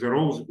 including the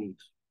rosewood.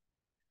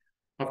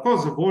 Of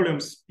course, the volume,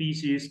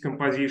 species,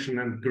 composition,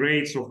 and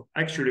grades of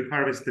actually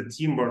harvested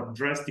timber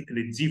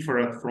drastically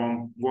differed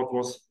from what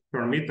was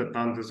permitted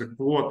under the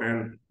quota,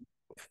 and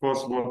of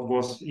course what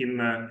was in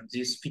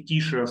this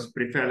fictitious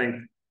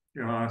pre-felling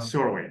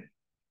survey.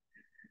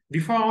 We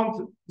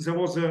found there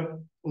was a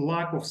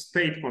lack of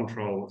state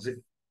control.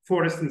 The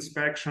forest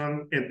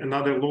inspection and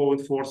other law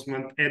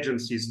enforcement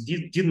agencies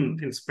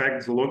didn't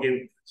inspect the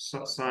logging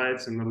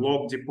sites and the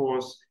log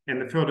depots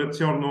and the further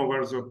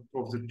turnovers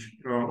of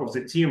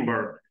the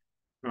timber,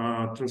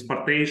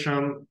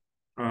 transportation,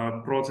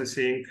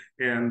 processing,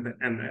 and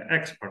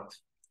export.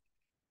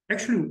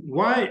 Actually,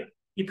 why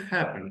it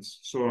happens?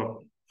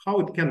 So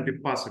how it can be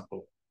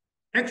possible?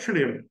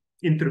 Actually,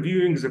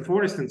 interviewing the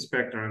forest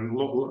inspector and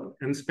local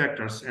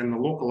inspectors and the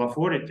local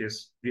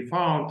authorities, we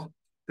found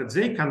that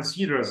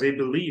they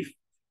believe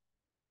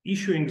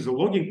issuing the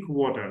logging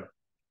quota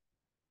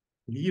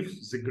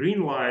gives the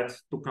green light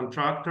to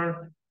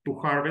contractor to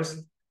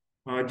harvest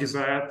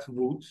desired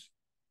wood,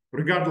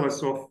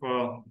 regardless of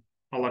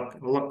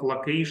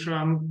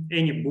location,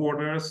 any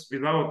borders,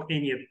 without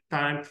any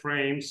time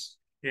frames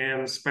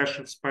and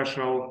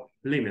special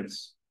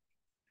limits.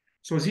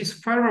 So these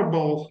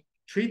favorable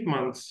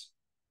treatments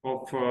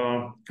of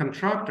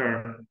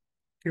contractor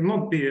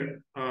cannot be,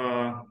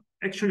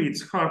 actually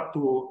it's hard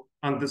to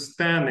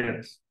understand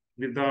it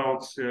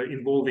without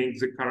involving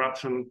the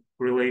corruption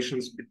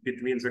relations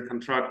between the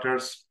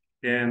contractors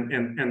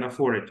and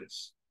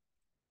authorities.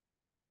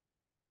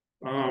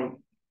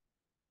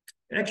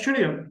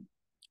 Actually,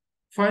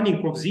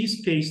 finding of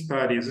this case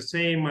study is the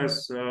same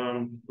as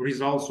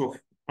results of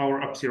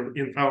our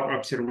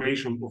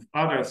observation of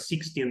other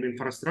 16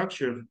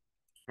 infrastructure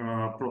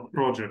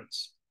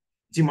projects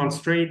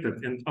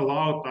demonstrated and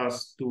allowed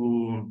us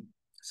to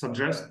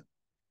suggest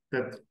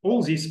that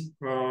all these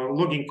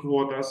logging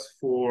quotas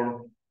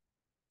for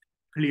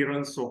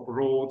clearance of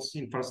roads,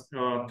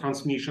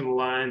 transmission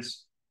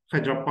lines,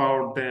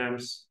 hydropower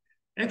dams,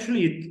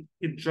 actually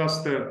it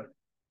just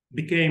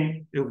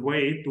became a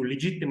way to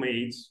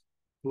legitimate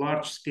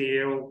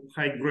large-scale,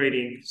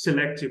 high-grading,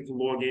 selective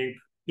logging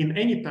in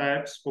any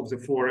types of the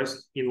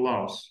forest in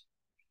Laos.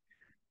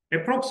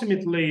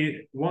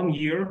 Approximately 1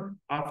 year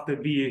after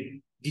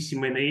we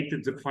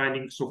disseminated the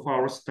findings of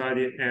our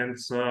study and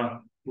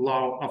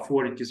Lao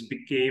authorities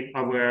became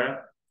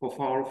aware of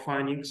our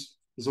findings,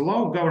 the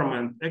Lao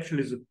government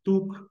actually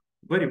took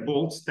very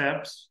bold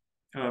steps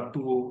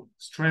to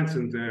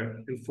strengthen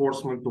the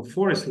enforcement of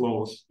forest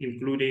laws,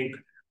 including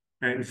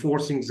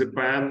enforcing the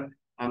ban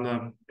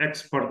on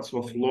exports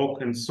of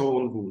log and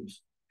sawn wood.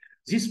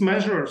 These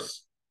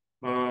measures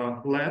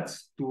led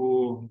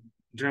to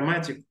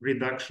dramatic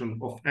reduction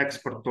of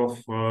export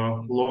of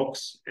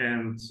logs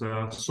and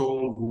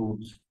sawn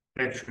wood.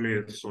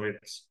 Actually, so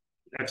it's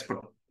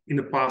export in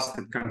the past,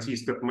 it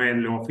consisted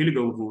mainly of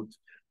illegal wood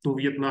to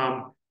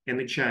Vietnam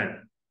and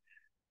China.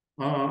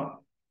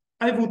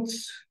 I would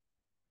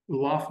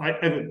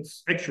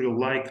actually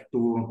like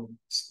to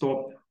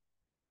stop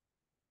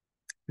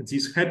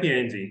this happy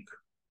ending.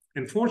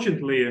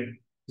 Unfortunately,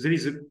 there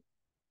is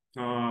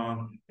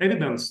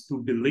evidence to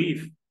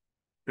believe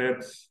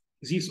that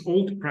this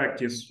old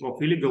practice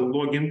of illegal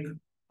logging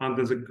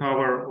under the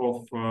cover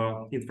of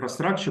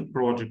infrastructure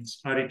projects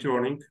are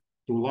returning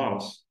to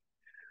Laos.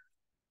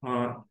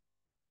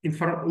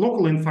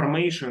 Local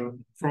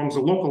information from the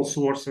local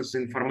sources,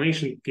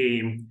 information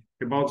came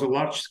about the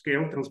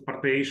large-scale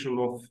transportation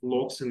of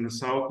logs in the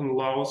southern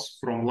Laos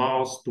from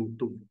Laos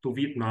to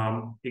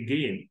Vietnam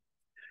again.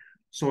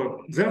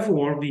 So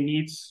therefore, we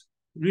need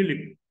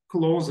really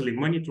closely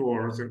monitor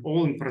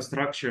all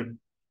infrastructure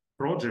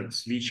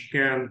projects which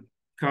can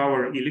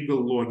cover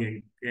illegal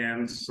logging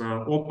and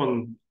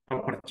open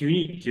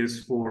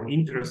opportunities for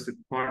interested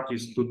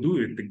parties to do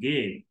it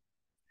again.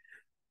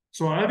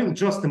 So I will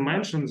just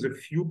mention the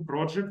few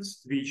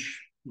projects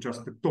which,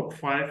 just the top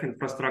 5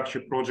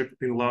 infrastructure projects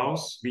in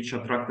Laos, which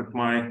attracted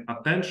my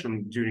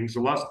attention during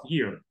the last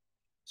year.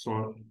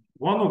 So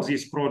one of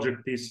these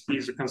projects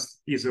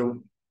is a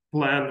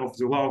plan of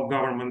the Lao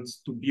government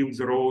to build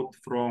the road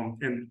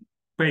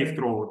paved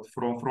road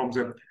from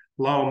the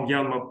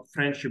Lao-Myanmar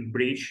Friendship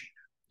Bridge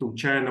to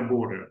China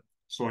border.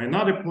 So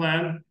another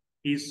plan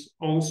is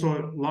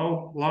also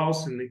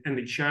Laos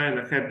and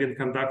China have been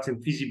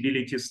conducting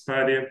feasibility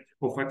study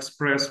of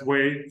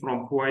expressway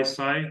from Huai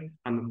Sai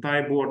on the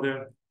Thai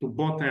border to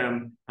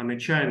Botan on the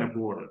China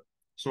border.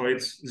 So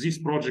this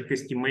project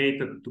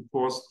estimated to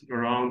cost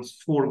around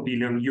 $4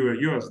 billion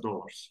US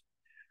dollars.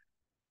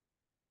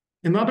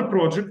 Another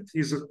project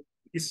it's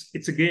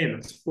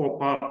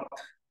pop-up.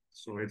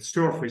 So it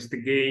surfaced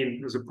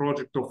again as a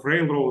project of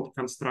railroad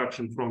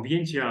construction from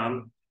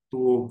Vientiane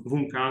to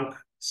Vung Cang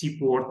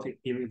seaport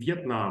in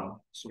Vietnam.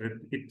 So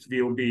it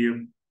will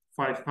be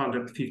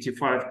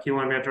 555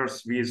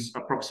 kilometers with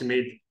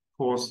approximate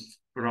cost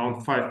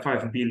around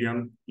 $5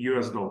 billion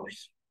US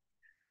dollars.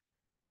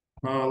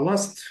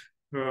 Last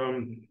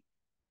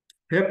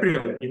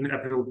April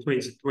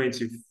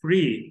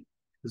 2023,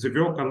 the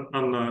work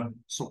on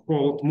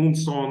so-called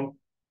Moonson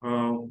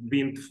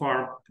wind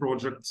farm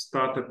project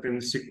started in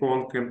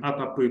Sekong and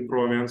Attapeu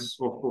province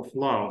of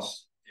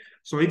Laos.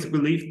 So it's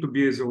believed to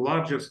be the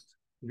largest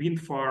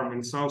wind farm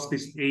in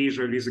Southeast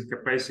Asia with a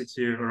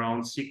capacity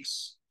around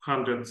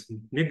 600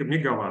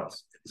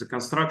 megawatts. The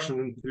construction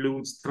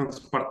includes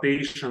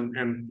transportation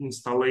and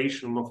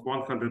installation of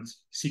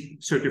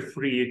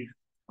 133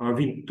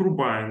 wind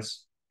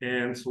turbines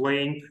and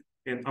laying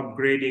and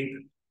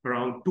upgrading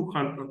around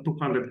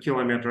 200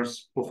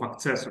 kilometers of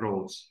access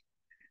roads.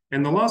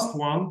 And the last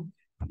one,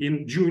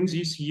 in June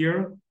this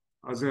year,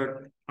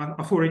 the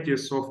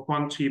authorities of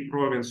Quang Tri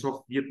province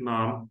of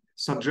Vietnam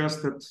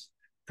suggested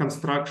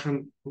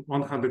construction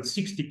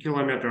 160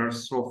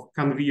 kilometers of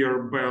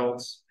conveyor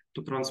belts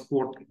to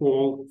transport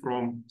coal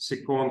from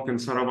Sekong and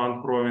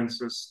Sarawak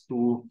provinces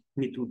to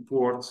Me Too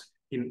ports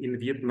in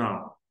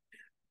Vietnam.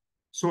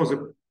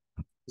 So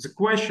the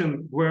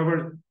question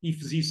whether if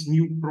this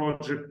new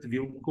project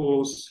will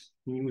cause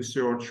new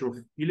surge of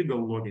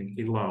illegal logging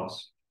in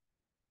Laos.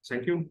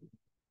 Thank you.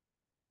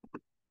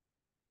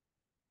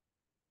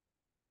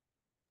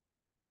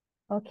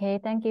 Okay,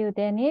 thank you,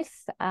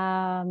 Dennis.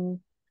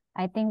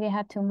 I think we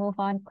have to move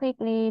on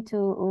quickly to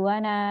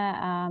Uwana,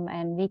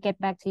 and we get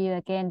back to you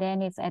again,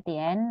 Dennis, at the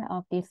end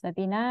of this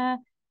webinar.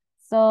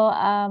 So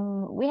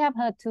we have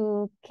heard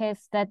two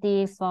case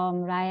studies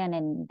from Ryan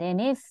and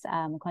Dennis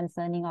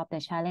concerning of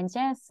the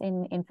challenges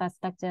in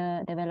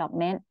infrastructure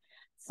development.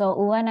 So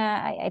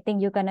Uwana, I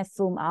think you're gonna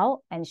zoom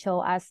out and show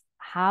us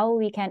how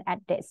we can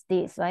address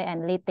this, right,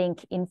 and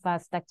rethink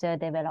infrastructure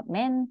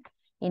development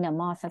in a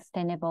more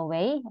sustainable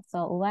way. So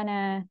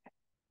Uwana,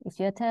 it's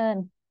your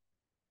turn.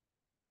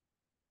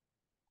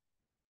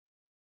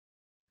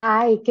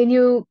 Hi, can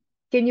you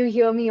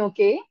hear me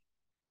okay?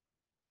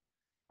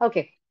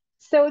 Okay.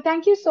 So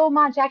thank you so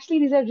much. Actually,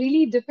 these are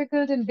really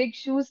difficult and big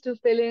shoes to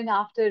fill in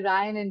after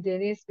Ryan and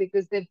Dennis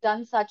because they've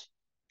done such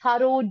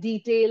thorough,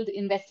 detailed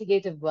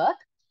investigative work.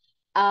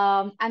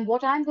 And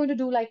what I'm going to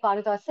do, like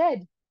Parita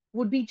said,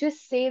 would be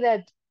just say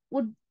that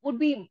would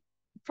be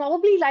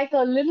probably like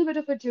a little bit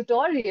of a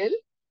tutorial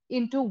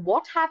into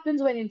what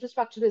happens when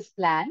infrastructure is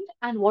planned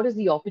and what is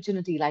the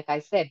opportunity, like I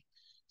said.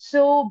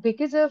 So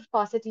because of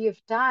paucity of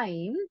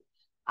time,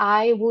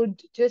 I would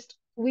just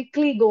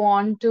quickly go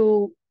on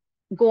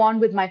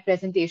with my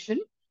presentation.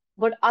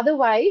 But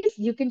otherwise,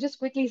 you can just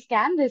quickly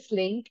scan this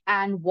link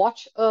and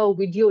watch a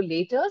video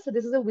later. So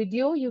this is a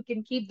video. You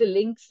can keep the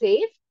link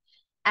safe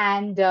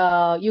and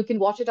you can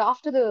watch it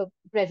after the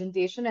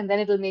presentation and then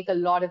it'll make a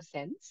lot of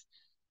sense.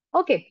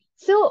 Okay,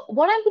 so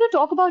what I'm going to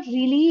talk about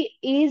really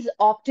is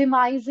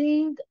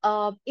optimizing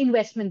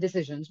investment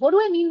decisions. What do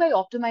I mean by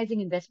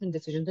optimizing investment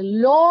decisions? A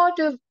lot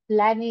of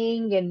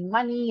planning and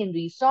money and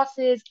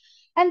resources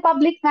and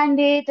public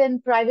mandate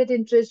and private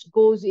interest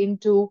goes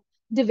into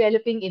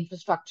developing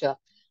infrastructure.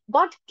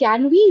 But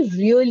can we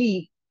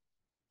really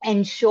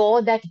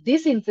ensure that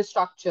this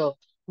infrastructure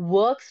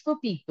works for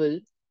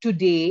people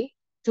today,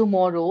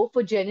 tomorrow,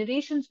 for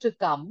generations to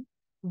come,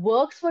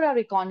 works for our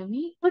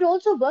economy, but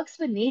also works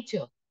for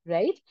nature,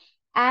 right?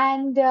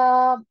 And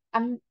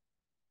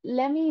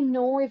let me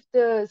know if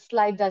the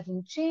slide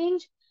doesn't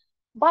change.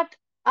 But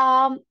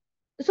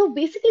so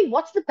basically,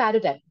 what's the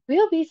paradigm?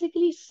 We've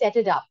basically set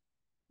it up.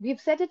 We've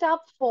set it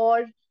up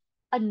for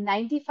a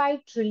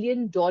 $95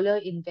 trillion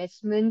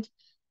investment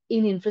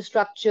in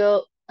infrastructure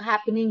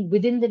happening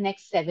within the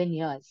next 7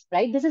 years,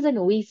 right? This is an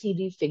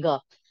OECD figure.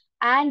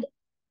 And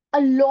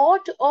a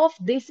lot of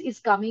this is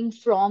coming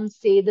from,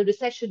 say, the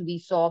recession we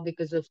saw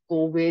because of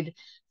COVID,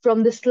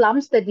 from the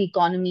slumps that the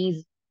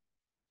economies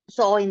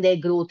saw in their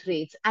growth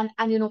rates. And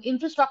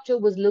infrastructure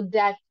was looked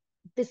at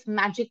this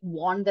magic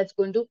wand that's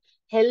going to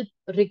help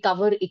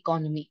recover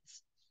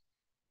economies.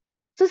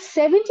 So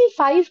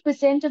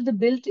 75% of the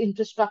built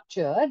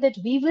infrastructure that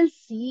we will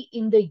see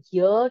in the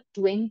year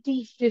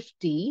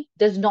 2050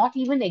 does not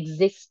even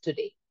exist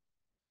today.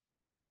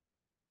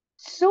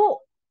 So,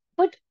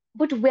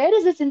 but where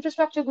is this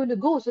infrastructure going to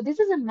go? So this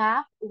is a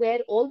map where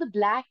all the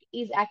black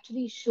is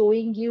actually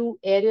showing you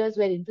areas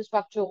where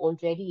infrastructure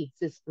already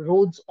exists,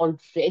 roads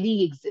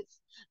already exist,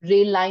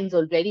 rail lines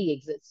already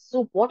exist.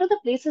 So what are the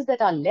places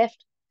that are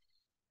left?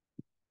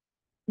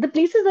 The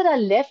places that are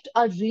left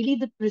are really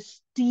the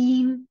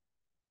pristine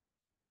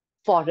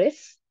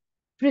forests,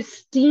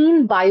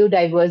 pristine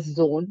biodiverse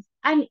zones,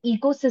 and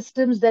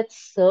ecosystems that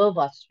serve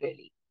us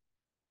really.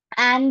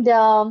 And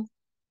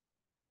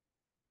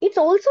it's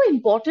also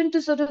important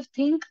to sort of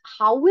think,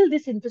 how will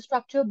this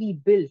infrastructure be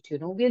built?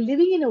 We're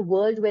living in a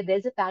world where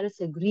there's a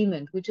Paris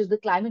Agreement, which is the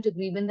climate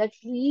agreement that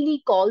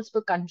really calls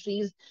for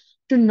countries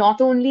to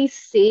not only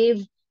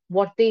save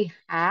what they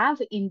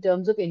have in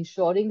terms of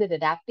ensuring that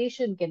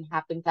adaptation can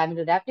happen, climate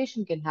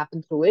adaptation can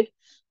happen through it,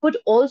 but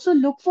also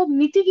look for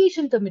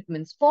mitigation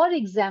commitments. For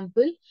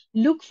example,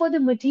 look for the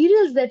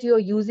materials that you're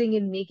using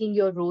in making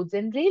your roads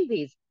and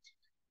railways.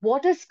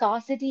 Water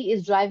scarcity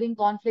is driving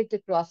conflict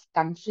across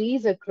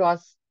countries,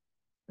 across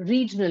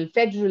regional,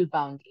 federal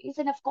boundaries.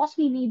 And of course,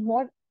 we need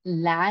more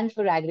land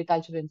for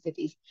agriculture in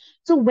cities.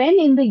 So when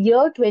in the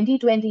year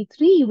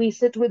 2023, we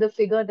sit with a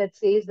figure that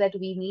says that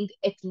we need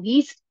at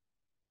least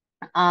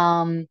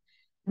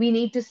we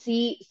need to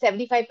see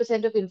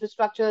 75% of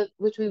infrastructure,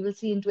 which we will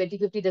see in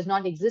 2050, does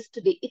not exist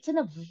today. It's in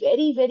a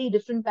very, very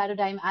different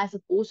paradigm as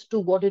opposed to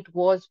what it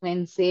was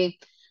when, say,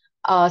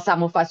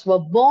 some of us were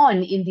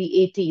born in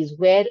the 80s,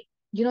 where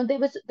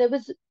there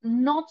was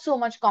not so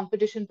much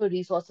competition for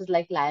resources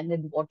like land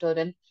and water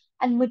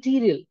and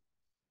material.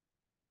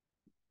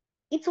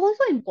 It's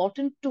also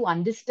important to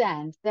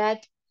understand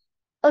that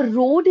a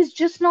road is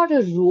just not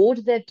a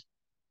road that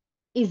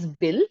is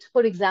built.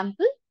 For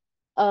example,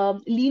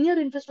 linear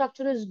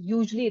infrastructure is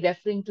usually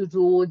referring to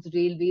roads,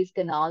 railways,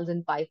 canals,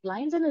 and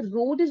pipelines. And a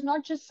road is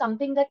not just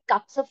something that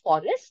cuts a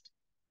forest,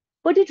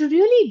 but it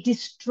really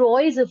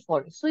destroys a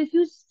forest. So if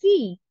you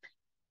see,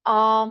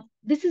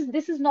 This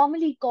is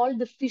normally called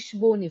the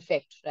fishbone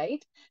effect,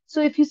 right?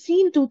 So if you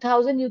see in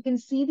 2000, you can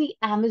see the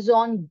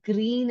Amazon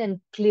green and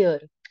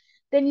clear.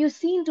 Then you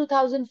see in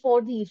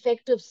 2004 the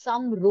effect of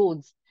some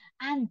roads.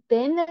 And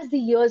then as the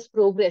years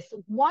progress,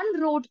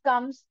 one road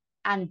comes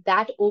and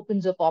that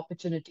opens up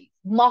opportunities.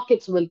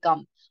 Markets will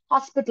come,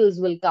 hospitals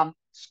will come,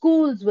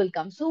 schools will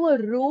come. So a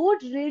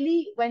road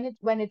really,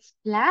 it's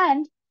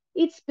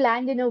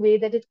planned in a way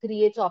that it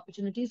creates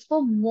opportunities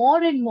for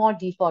more and more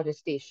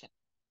deforestation.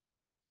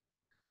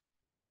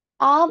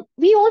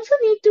 We also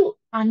need to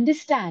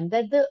understand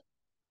that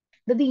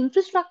the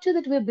infrastructure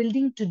that we're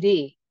building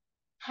today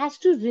has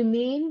to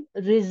remain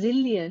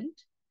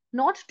resilient,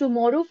 not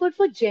tomorrow, but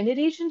for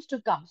generations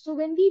to come. So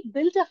when we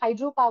build a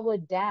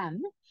hydropower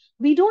dam,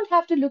 we don't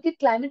have to look at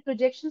climate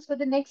projections for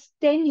the next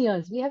 10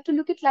 years. We have to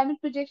look at climate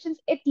projections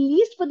at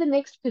least for the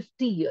next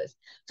 50 years.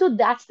 So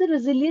that's the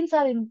resilience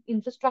our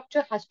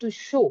infrastructure has to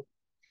show.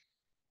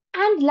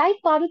 And like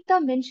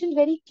Parutta mentioned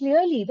very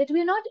clearly, that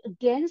we're not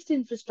against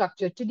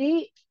infrastructure.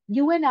 Today,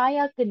 you and I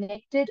are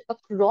connected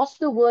across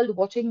the world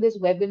watching this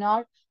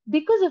webinar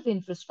because of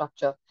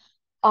infrastructure.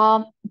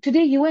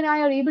 Today, you and I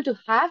are able to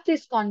have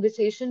this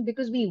conversation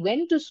because we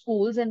went to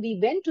schools, and we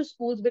went to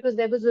schools because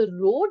there was a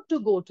road to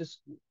go to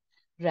school,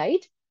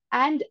 right?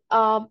 And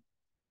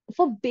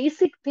for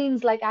basic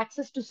things like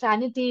access to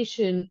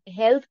sanitation,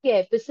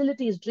 healthcare,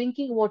 facilities,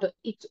 drinking water,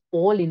 it's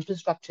all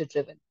infrastructure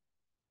driven.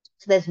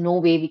 So there's no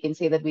way we can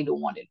say that we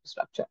don't want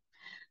infrastructure.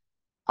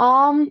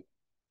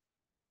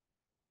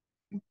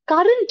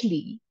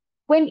 Currently,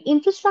 when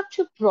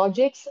infrastructure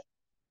projects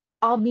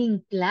are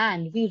being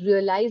planned, we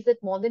realize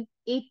that more than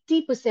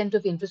 80%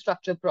 of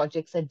infrastructure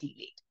projects are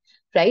delayed,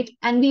 right?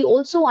 And we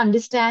also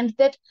understand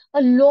that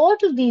a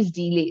lot of these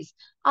delays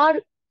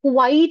are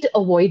quite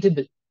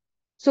avoidable,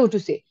 so to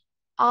say.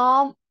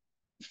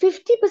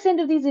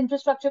 50% of these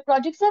infrastructure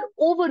projects are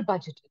over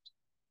budgeted.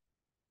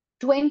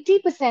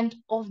 20%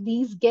 of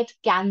these get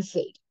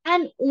cancelled,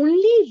 and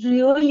only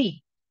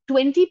really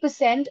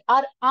 20%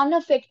 are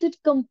unaffected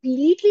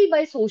completely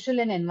by social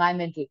and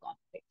environmental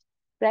conflict,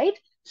 right?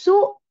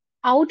 So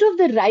out of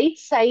the right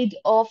side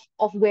of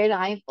where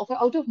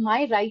out of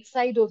my right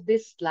side of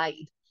this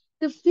slide,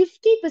 the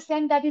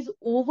 50% that is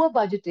over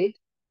budgeted,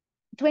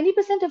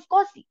 20% of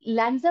course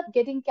lands up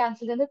getting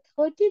cancelled, and the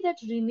 30 that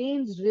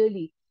remains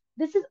really,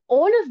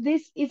 all of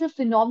this is a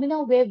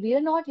phenomena where we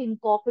are not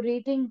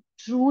incorporating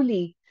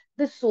truly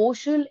the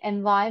social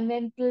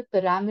environmental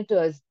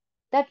parameters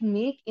that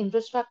make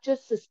infrastructure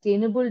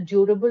sustainable,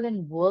 durable,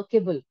 and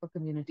workable for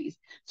communities.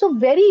 So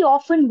very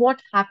often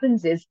what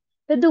happens is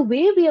that the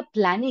way we are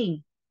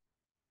planning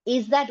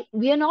is that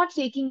we are not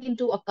taking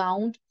into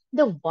account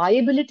the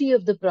viability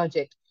of the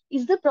project.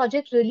 Is the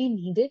project really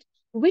needed?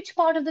 Which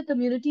part of the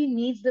community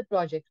needs the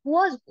project?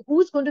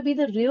 Who's going to be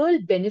the real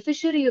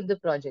beneficiary of the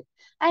project?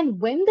 And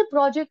when the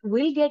project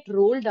will get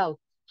rolled out,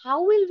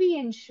 how will we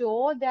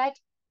ensure that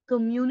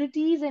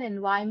communities and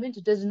environment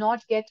does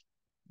not get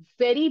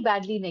very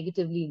badly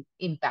negatively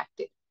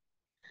impacted?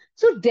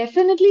 So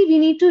definitely we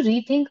need to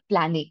rethink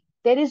planning.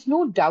 There is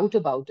no doubt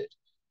about it.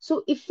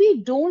 So if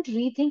we don't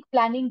rethink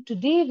planning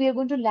today, we are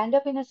going to land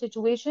up in a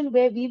situation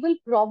where we will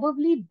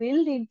probably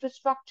build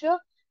infrastructure,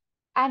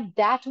 and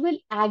that will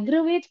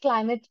aggravate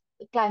climate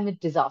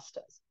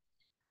disasters.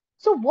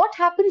 So what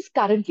happens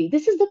currently?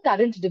 This is the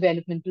current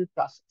developmental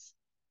process.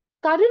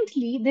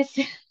 Currently,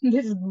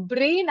 this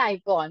brain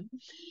icon,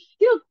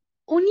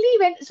 only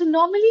when, so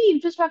normally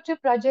infrastructure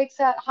projects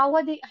are, how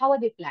are they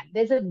planned?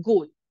 There's a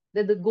goal.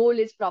 The goal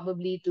is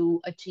probably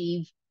to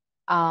achieve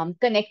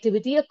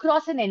connectivity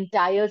across an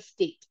entire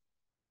state.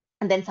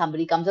 And then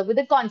somebody comes up with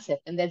a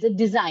concept, and there's a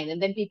design,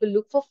 and then people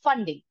look for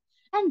funding.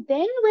 And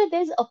then where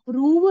there's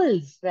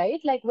approvals, right?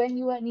 Like when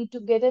you need to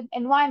get an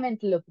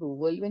environmental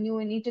approval, when you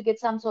need to get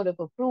some sort of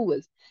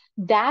approvals,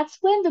 that's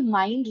when the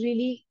mind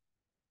really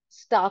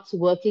starts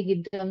working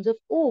in terms of,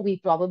 oh, we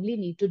probably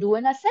need to do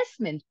an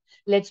assessment.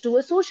 Let's do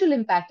a social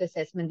impact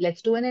assessment.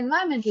 Let's do an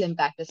environmental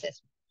impact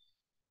assessment.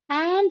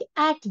 And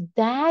at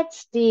that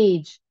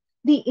stage,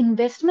 the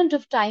investment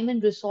of time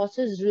and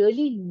resources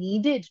really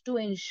needed to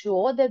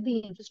ensure that the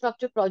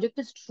infrastructure project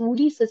is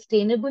truly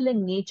sustainable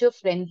and nature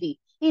friendly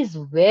is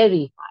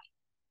very high.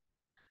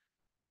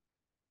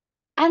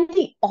 And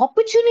the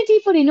opportunity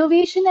for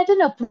innovation at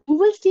an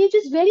approval stage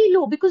is very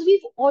low because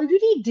we've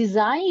already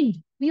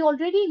designed, we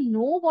already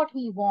know what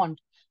we want.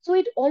 So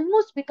it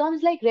almost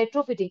becomes like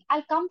retrofitting.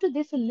 I'll come to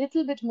this a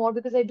little bit more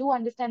because I do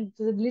understand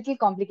this is a little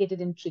complicated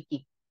and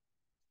tricky.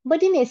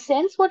 But in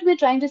essence, what we're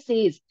trying to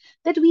say is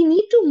that we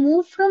need to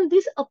move from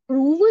this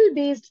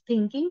approval-based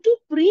thinking to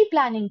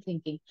pre-planning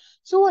thinking.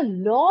 So a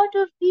lot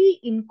of the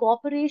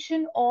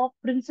incorporation of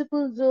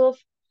principles of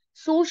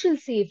social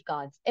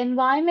safeguards,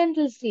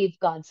 environmental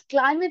safeguards,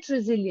 climate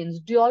resilience,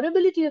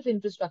 durability of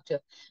infrastructure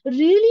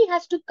really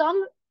has to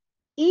come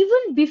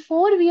even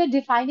before we are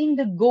defining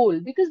the goal,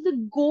 because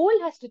the goal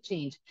has to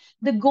change.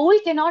 The goal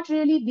cannot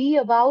really be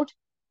about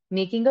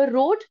making a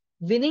road,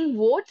 winning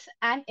votes,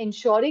 and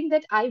ensuring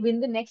that I win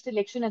the next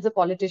election as a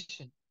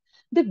politician.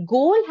 The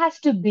goal has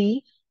to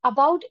be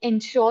about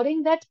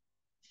ensuring that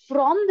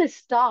from the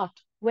start,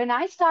 when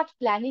I start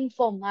planning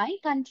for my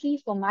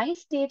country, for my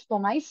state, for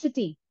my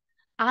city,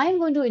 I'm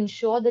going to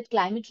ensure that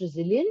climate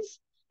resilience,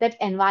 that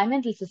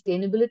environmental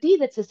sustainability,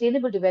 that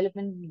sustainable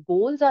development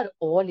goals are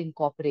all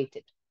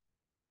incorporated.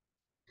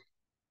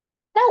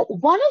 Now,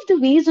 one of the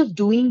ways of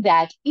doing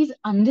that is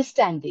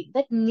understanding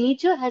that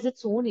nature has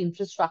its own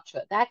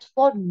infrastructure that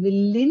for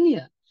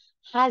millennia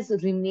has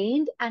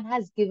remained and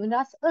has given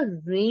us a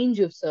range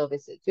of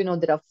services. You know,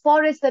 there are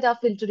forests that are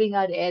filtering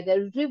our air,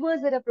 there are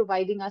rivers that are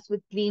providing us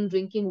with clean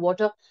drinking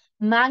water,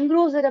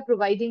 mangroves that are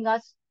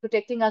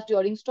protecting us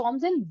during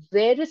storms, and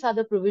various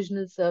other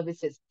provisional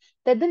services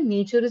that the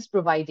nature is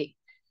providing.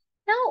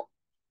 Now,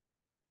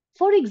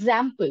 for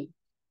example,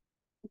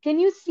 can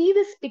you see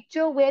this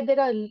picture where there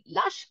are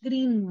lush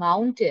green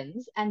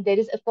mountains and there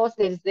is, of course,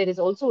 there is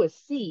also a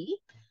sea,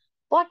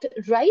 but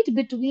right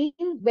between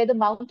where the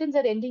mountains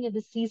are ending and the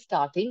sea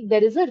starting,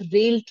 there is a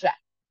rail track,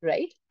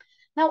 right?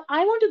 Now,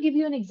 I want to give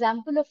you an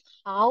example of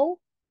how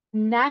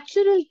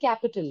natural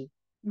capital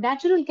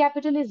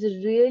is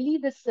really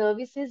the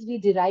services we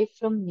derive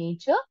from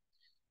nature,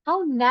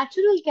 how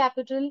natural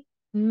capital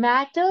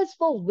matters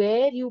for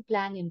where you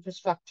plan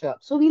infrastructure.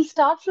 So we'll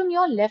start from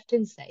your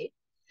left-hand side.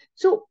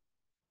 So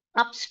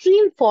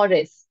upstream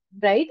forests,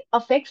 right,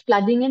 affects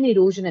flooding and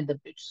erosion at the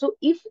bridge. So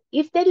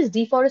if there is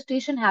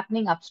deforestation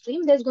happening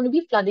upstream, there's going to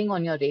be flooding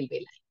on your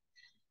railway line.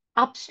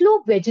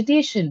 Upslope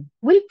vegetation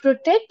will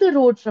protect the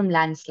road from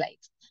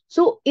landslides.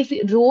 So if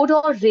road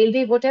or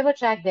railway, whatever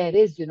track there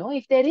is, you know,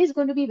 if there is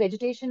going to be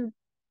vegetation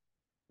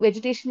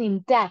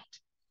intact,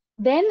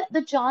 then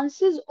the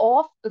chances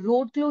of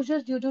road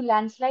closures due to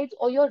landslides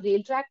or your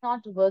rail track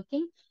not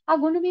working are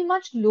going to be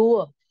much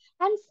lower.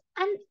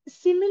 And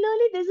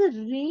similarly, there's a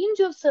range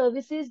of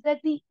services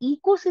that the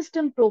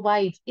ecosystem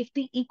provides if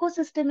the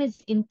ecosystem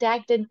is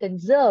intact and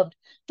conserved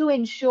to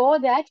ensure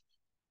that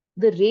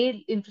the rail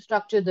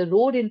infrastructure, the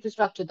road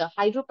infrastructure, the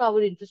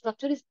hydropower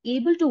infrastructure is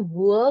able to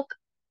work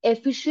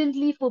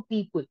efficiently for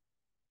people.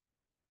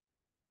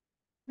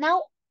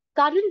 Now,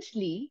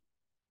 currently,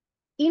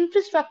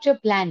 infrastructure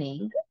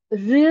planning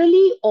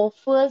really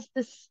offers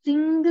the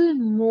single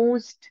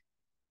most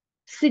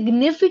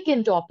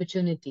significant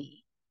opportunity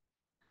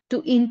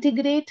to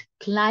integrate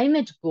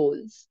climate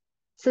goals,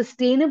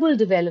 sustainable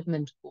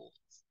development goals,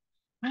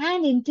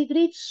 and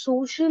integrate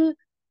social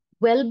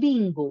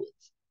well-being goals.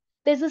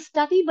 There's a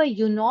study by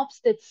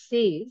UNOPS that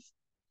says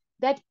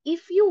that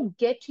if you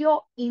get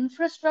your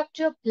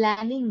infrastructure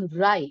planning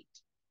right,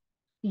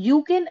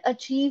 you can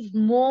achieve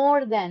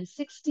more than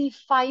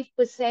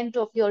 65%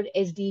 of your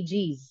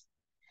SDGs.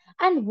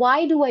 And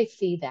why do I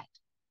say that?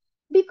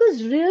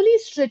 Because really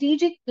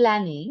strategic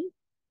planning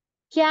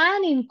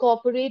can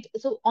incorporate,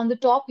 so on the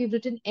top we've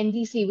written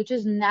NDC, which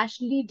is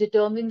Nationally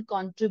Determined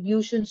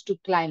Contributions to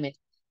Climate,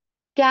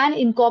 can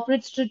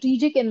incorporate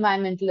strategic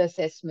environmental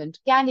assessment,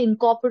 can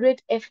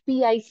incorporate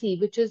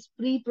FPIC, which is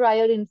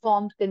pre-prior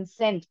informed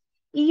consent,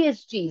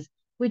 ESGs,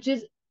 which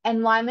is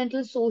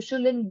environmental,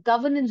 social, and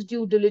governance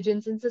due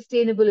diligence and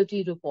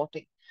sustainability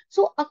reporting.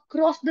 So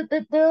across the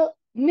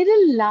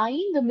middle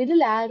line, the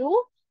middle arrow,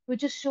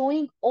 which is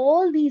showing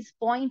all these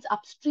points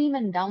upstream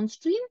and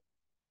downstream,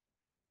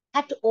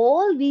 at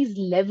all these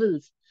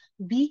levels,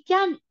 we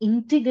can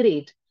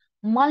integrate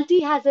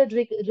multi-hazard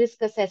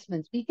risk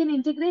assessments. We can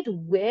integrate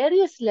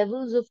various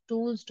levels of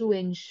tools to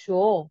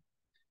ensure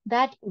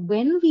that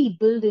when we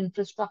build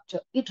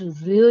infrastructure, it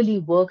really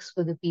works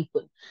for the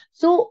people.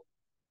 So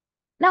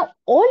now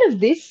all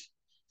of this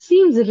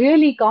seems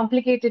really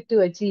complicated to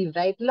achieve,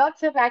 right?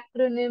 Lots of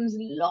acronyms,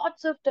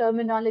 lots of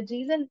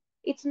terminologies, and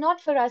it's not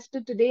for us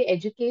to today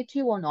educate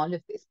you on all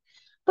of this.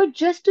 But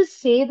just to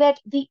say that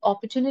the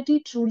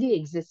opportunity truly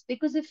exists,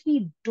 because if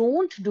we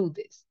don't do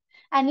this,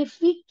 and if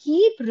we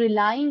keep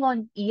relying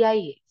on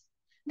EIAs,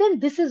 then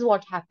this is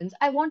what happens.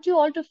 I want you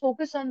all to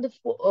focus on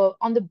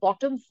the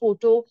bottom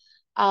photo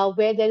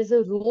where there is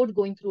a road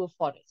going through a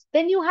forest.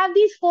 Then you have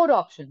these four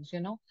options, you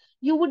know.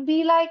 You would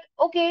be like,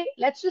 okay,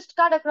 let's just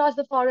cut across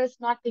the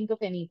forest, not think of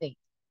anything.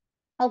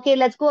 Okay,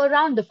 let's go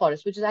around the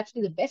forest, which is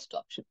actually the best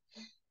option.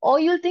 Or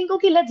you'll think,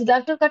 okay, let's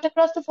cut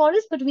across the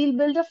forest, but we'll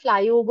build a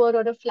flyover or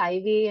a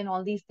flyway and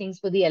all these things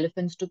for the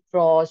elephants to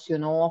cross, you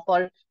know, or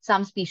for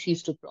some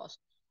species to cross.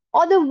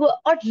 Or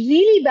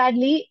really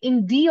badly,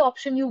 in D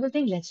option, you will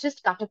think, let's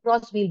just cut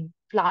across, we'll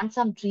plant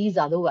some trees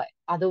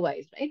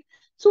otherwise, right?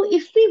 So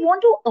if we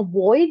want to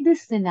avoid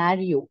this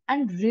scenario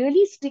and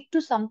really stick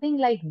to something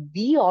like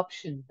B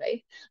option,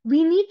 right,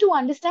 we need to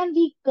understand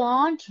we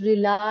can't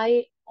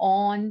rely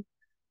on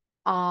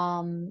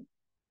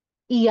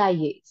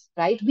EIAs,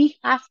 right? We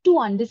have to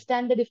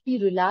understand that if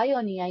we rely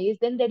on EIAs,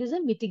 then there is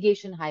a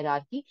mitigation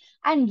hierarchy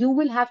and you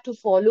will have to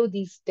follow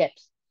these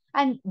steps.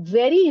 And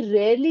very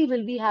rarely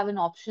will we have an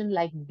option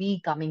like B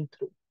coming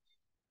through.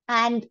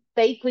 And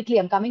very quickly,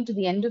 I'm coming to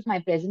the end of my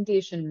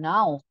presentation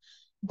now,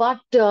 but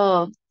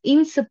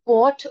in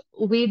support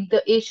with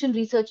the Asian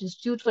Research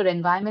Institute for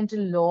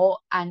Environmental Law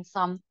and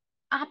some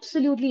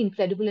absolutely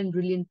incredible and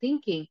brilliant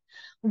thinking,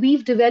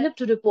 we've developed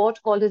a report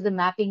called as the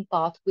Mapping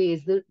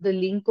Pathways, the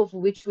link of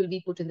which will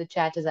be put in the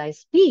chat as I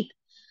speak,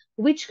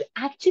 which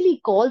actually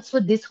calls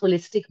for this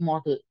holistic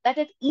model that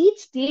at each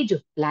stage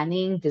of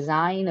planning,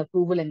 design,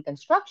 approval, and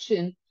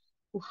construction,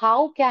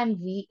 how can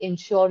we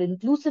ensure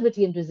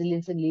inclusivity and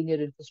resilience in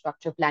linear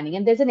infrastructure planning?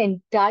 And there's an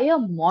entire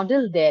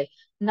model there,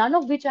 none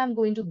of which I'm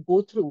going to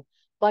go through,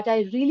 but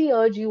I really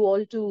urge you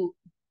all to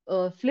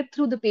flip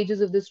through the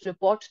pages of this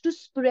report, to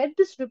spread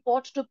this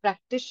report to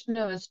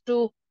practitioners,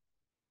 to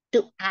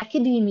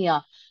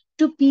academia,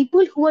 to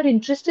people who are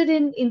interested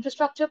in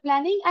infrastructure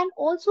planning, and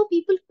also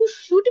people who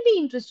should be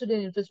interested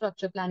in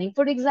infrastructure planning.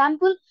 For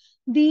example,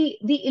 the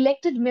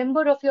elected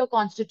member of your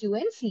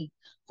constituency,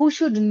 who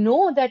should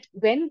know that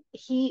when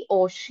he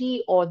or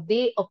she or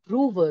they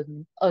approve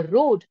a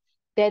road,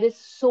 there is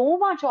so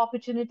much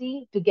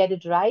opportunity to get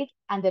it right,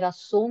 and there are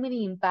so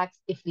many impacts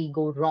if we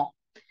go wrong.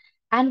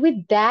 And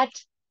with that,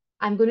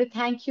 I'm going to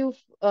thank you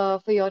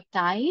for your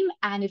time.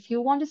 And if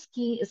you want to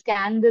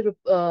scan the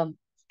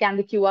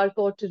QR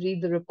code to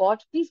read the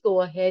report, please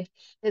go ahead.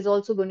 There's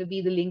also going to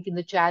be the link in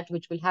the chat,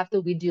 which will have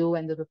the video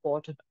and the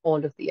report and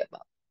all of the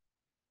above.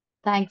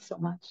 Thanks so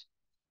much.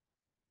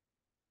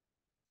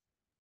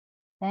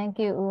 Thank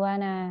you,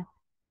 Uwana.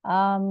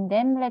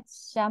 Then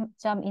let's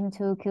jump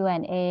into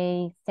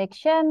Q&A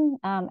section.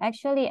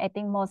 Actually, I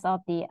think most of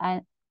the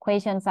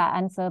questions are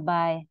answered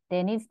by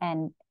Dennis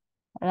and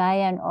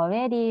Ryan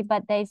already,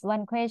 but there's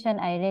one question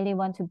I really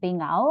want to bring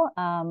out.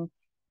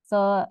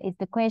 So it's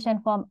the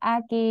question from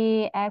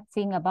Aki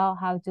asking about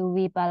how do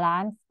we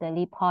balance the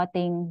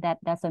reporting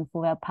that doesn't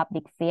fuel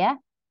public fear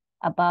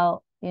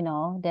about,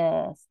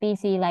 the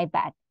species like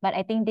that. But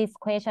I think this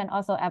question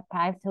also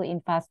applies to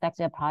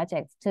infrastructure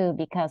projects too,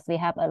 because we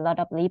have a lot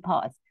of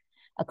reports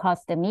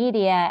across the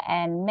media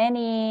and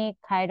many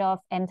kind of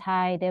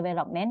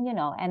anti-development,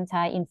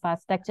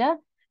 anti-infrastructure.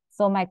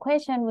 So my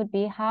question would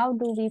be, how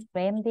do we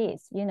frame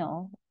this,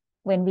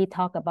 when we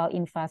talk about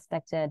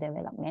infrastructure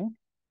development?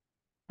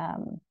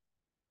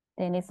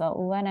 Dennis or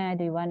Uwana,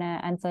 do you want to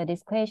answer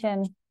this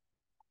question?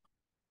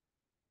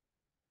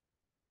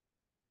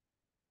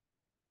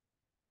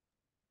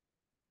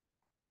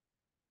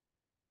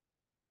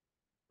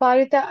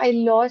 Parita, I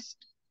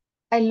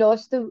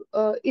lost the,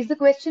 is the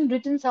question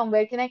written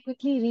somewhere? Can I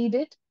quickly read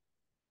it?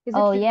 Is it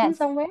written yes.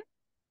 somewhere?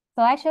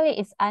 So actually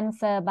it's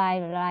answered by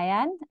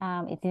Ryan.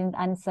 It's in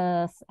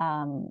answers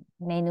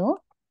menu.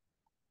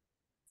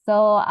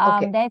 So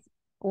Okay. there's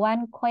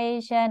one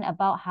question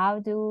about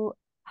how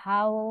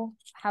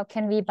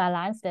can we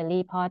balance the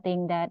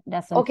reporting that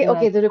doesn't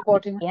Okay, the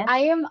reporting. yet? I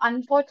am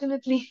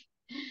unfortunately,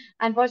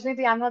 I'm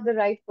not the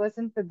right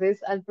person for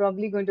this. I'm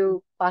probably going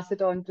to pass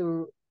it on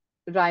to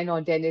Ryan or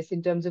Dennis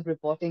in terms of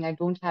reporting. I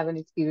don't have an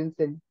experience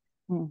in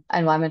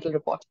environmental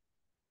reporting.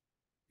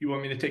 You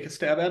want me to take a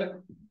stab at it?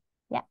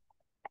 Yeah.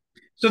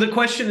 So the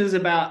question is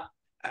about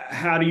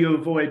how do you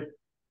avoid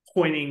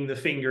pointing the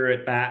finger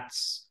at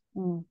bats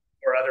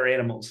or other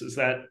animals? Is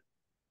that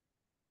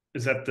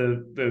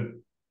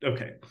the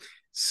okay?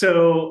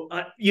 So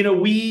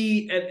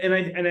we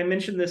and I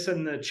mentioned this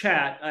in the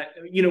chat.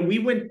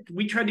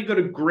 We tried to go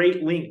to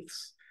great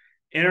lengths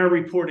in our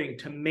reporting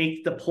to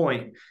make the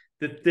point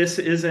that this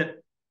isn't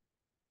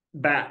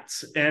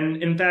bats,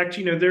 and in fact,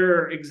 there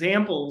are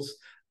examples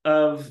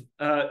of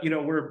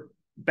where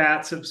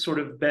bats have sort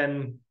of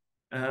been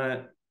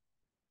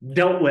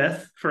dealt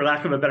with, for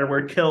lack of a better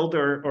word, killed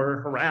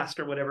or harassed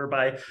or whatever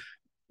by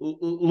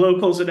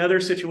locals in other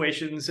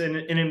situations. And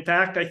in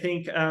fact, I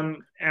think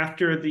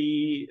after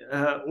the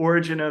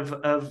origin of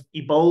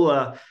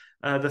Ebola,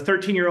 the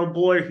 13-year-old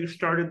boy who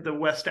started the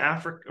West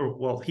Africa, or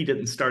well, he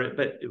didn't start it,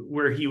 but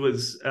where he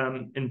was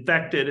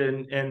infected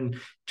and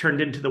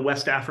turned into the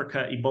West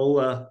Africa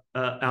Ebola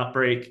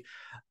outbreak.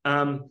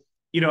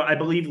 I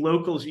believe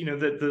locals,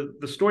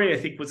 the story I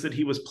think was that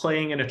he was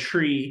playing in a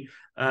tree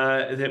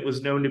that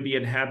was known to be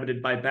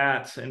inhabited by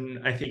bats,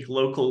 and I think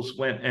locals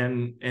went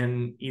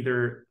and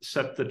either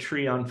set the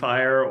tree on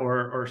fire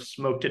or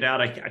smoked it out.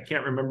 I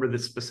can't remember the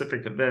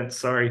specific event,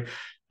 sorry.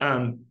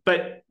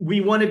 But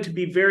we wanted to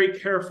be very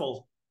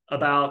careful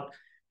about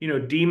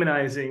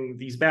demonizing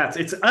these bats.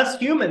 It's us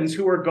humans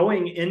who are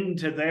going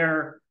into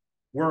their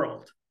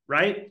world,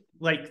 right?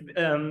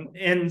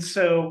 And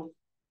so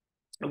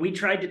we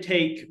tried to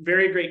take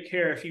very great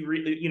care. If you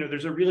really,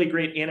 there's a really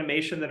great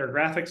animation that our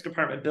graphics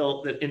department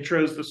built that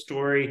intros the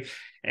story,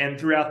 and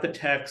throughout the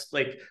text,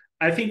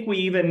 I think we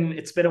even,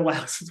 it's been a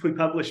while since we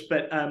published,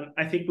 but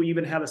I think we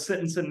even have a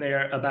sentence in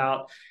there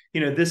about,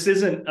 this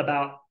isn't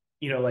about,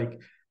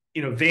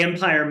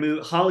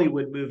 vampire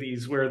Hollywood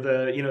movies where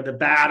the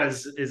bat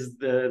is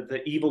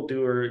the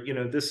evildoer.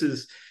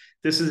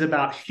 This is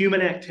about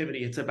human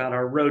activity. It's about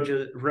our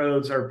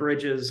roads, our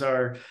bridges,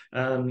 our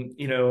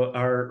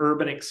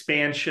urban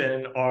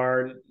expansion,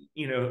 our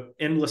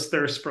endless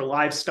thirst for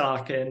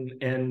livestock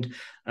and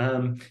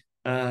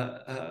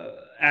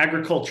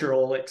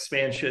agricultural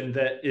expansion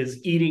that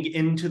is eating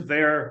into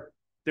their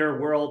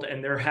world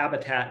and their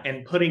habitat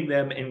and putting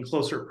them in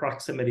closer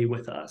proximity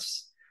with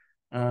us.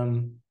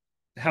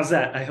 How's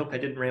that? I hope I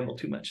didn't ramble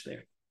too much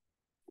there.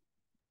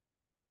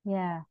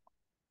 Yeah.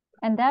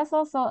 And there's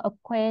also a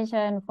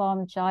question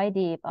from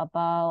Joydeep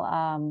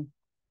about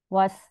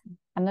what's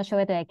I'm not sure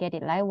whether I get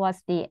it right.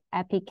 What's the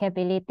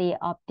applicability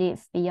of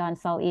this beyond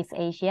Southeast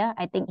Asia?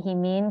 I think he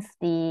means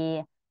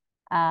the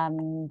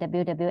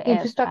WWF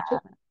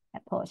Infrastructure.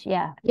 approach.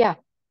 Yeah. Yeah.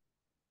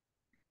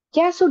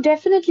 Yeah, so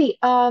definitely.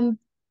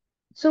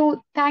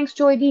 So thanks,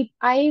 Joydeep.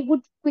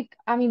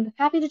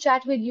 Happy to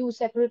chat with you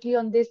separately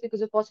on this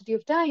because of paucity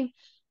of time.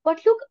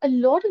 But look, a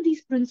lot of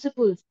these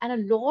principles and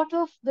a lot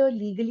of the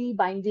legally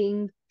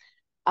binding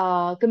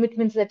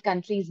commitments that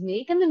countries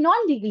make and the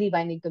non-legally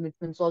binding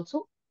commitments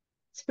also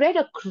spread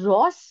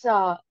across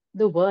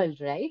the world,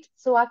 right?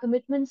 So our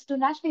commitments to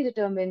nationally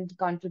determined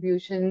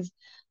contributions,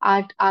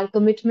 our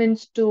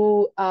commitments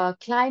to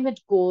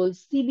climate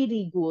goals,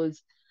 CBD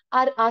goals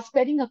are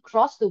spreading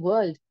across the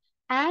world.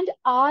 And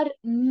our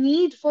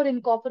need for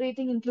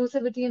incorporating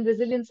inclusivity and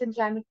resilience in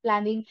climate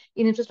planning,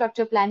 in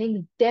infrastructure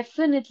planning,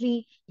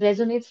 definitely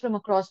resonates from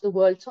across the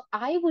world. So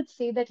I would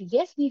say that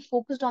yes, we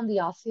focused on the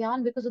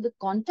ASEAN because of the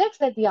context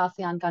that the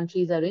ASEAN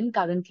countries are in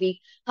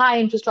currently, high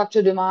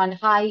infrastructure demand,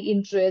 high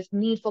interest,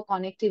 need for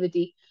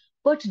connectivity.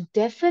 But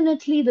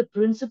definitely the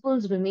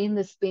principles remain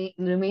the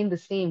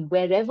same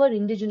wherever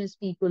indigenous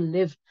people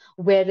live,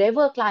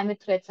 wherever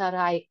climate threats are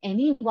high,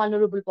 any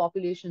vulnerable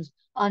populations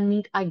are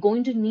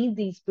going to need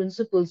these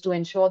principles to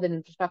ensure that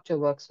infrastructure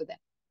works for them.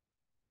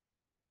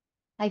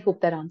 I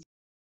hope that answers.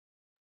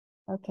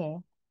 Okay.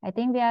 I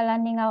think we are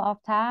running out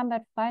of time,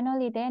 but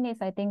finally, Dennis,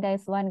 I think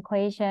there's one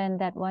question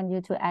that I want you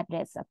to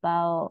address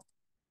about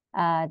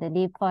the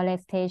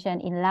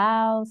deforestation in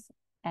Laos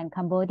and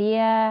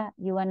Cambodia.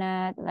 You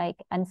wanna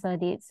answer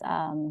this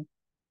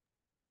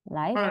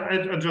live? I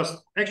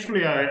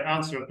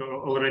answered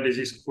already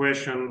this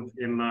question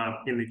in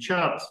the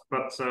chat,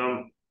 but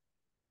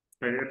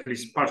at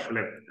least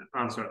partially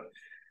answered.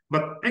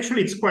 But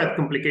actually, it's quite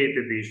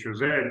complicated issue.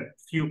 There are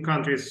few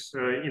countries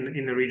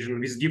in the region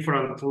with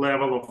different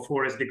level of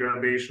forest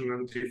degradation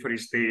and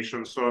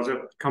deforestation. So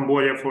the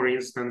Cambodia, for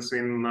instance,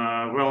 in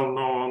well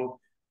known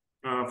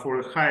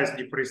for the highest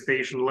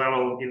deforestation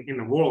level in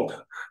the world.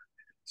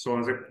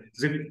 So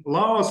the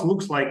Laos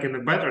looks like in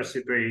a better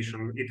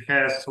situation. It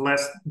has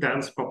less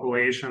dense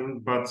population,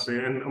 but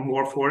and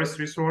more forest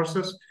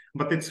resources,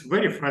 but it's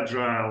very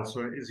fragile.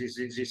 So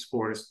this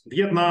forest.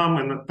 Vietnam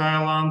and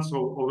Thailand so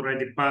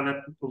already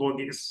banned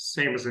logging,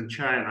 same as in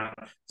China.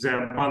 They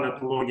are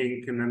banned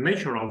logging in the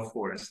natural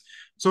forest.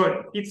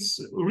 So it's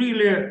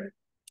really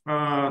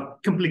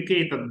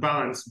complicated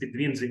balance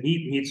between the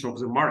needs of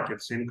the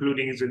markets,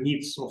 including the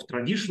needs of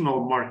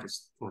traditional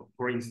markets,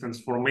 for instance,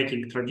 for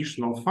making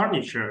traditional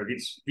furniture,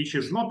 which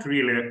is not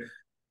really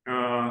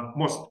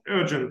most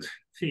urgent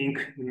thing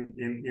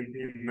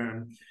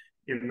in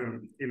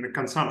the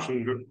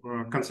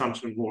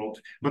consumption world.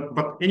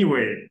 But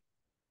anyway,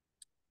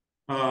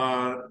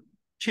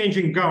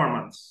 changing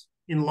governments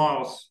in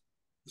Laos,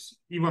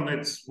 even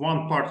it's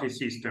one-party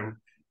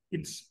system,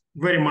 it's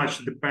very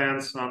much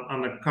depends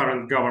on the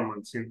current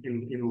governments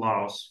in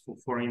Laos.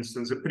 For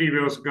instance, the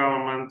previous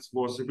government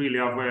was really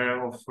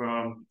aware of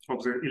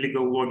the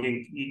illegal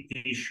logging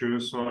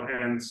issues,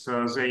 and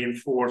they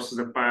enforced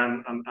the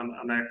ban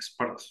on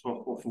export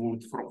of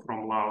wood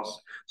from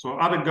Laos. So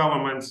other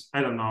governments,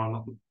 I don't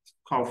know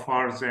how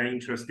far they're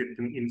interested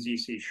in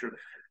this issue.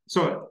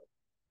 So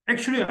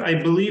actually, I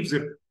believe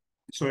that,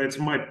 so it's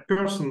my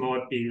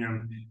personal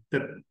opinion,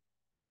 that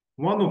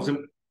one of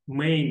the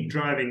main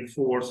driving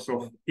force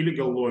of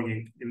illegal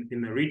logging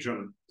in the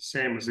region,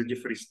 same as the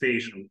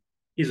deforestation,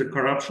 is a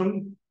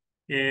corruption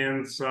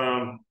and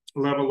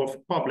level of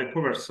public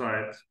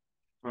oversight,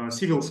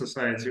 civil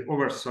society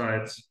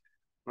oversight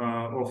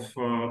of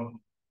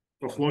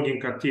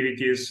logging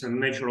activities and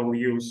natural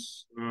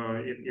use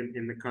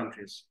in the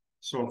countries.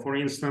 So, for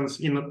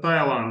instance, in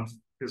Thailand,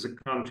 is a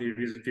country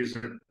with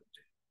a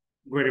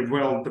very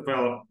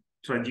well-developed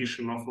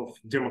tradition of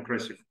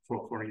democracy,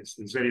 for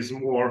instance. There is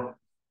more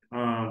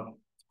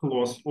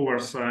close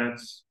oversight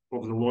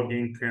of the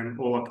logging and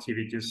all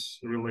activities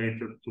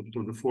related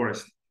to the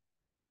forest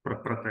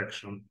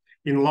protection.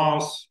 In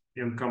Laos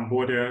and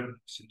Cambodia,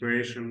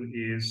 situation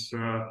is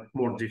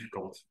more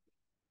difficult.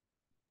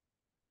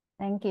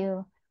 Thank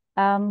you.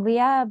 We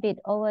are a bit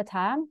over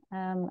time.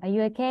 Are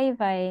you okay if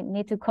I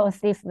need to close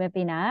this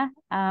webinar?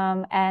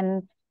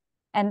 And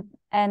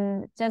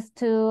just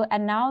to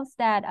announce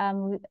that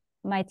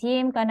my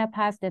team gonna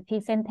pass the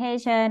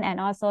presentation and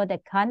also the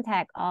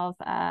contact of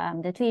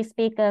the three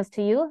speakers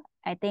to you.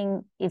 I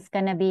think it's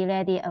gonna be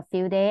ready a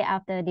few days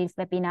after this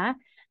webinar.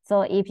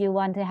 So if you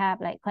want to have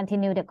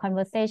continue the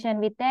conversation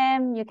with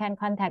them, you can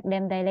contact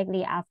them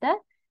directly after.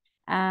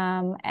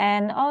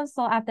 And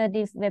also after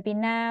this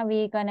webinar,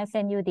 we're gonna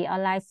send you the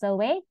online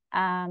survey.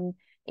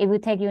 It will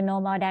take you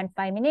no more than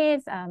 5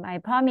 minutes, I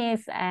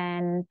promise.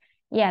 And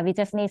yeah, we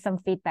just need some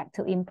feedback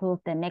to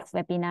improve the next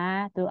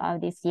webinar throughout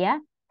this year.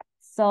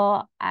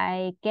 So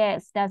I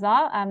guess that's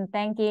all.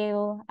 Thank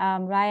you,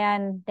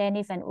 Ryan,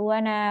 Dennis, and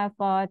Uwana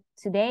for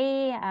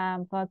today,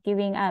 for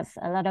giving us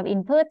a lot of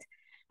input.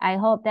 I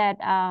hope that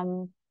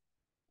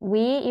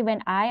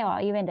even I or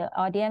even the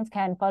audience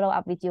can follow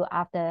up with you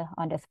after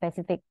on the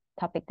specific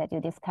topic that you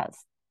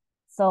discussed.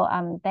 So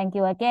thank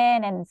you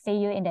again and see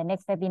you in the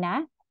next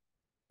webinar.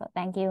 So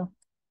thank you.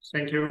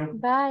 Thank you.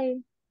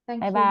 Bye.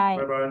 Thank you.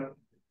 Bye-bye. Bye-bye.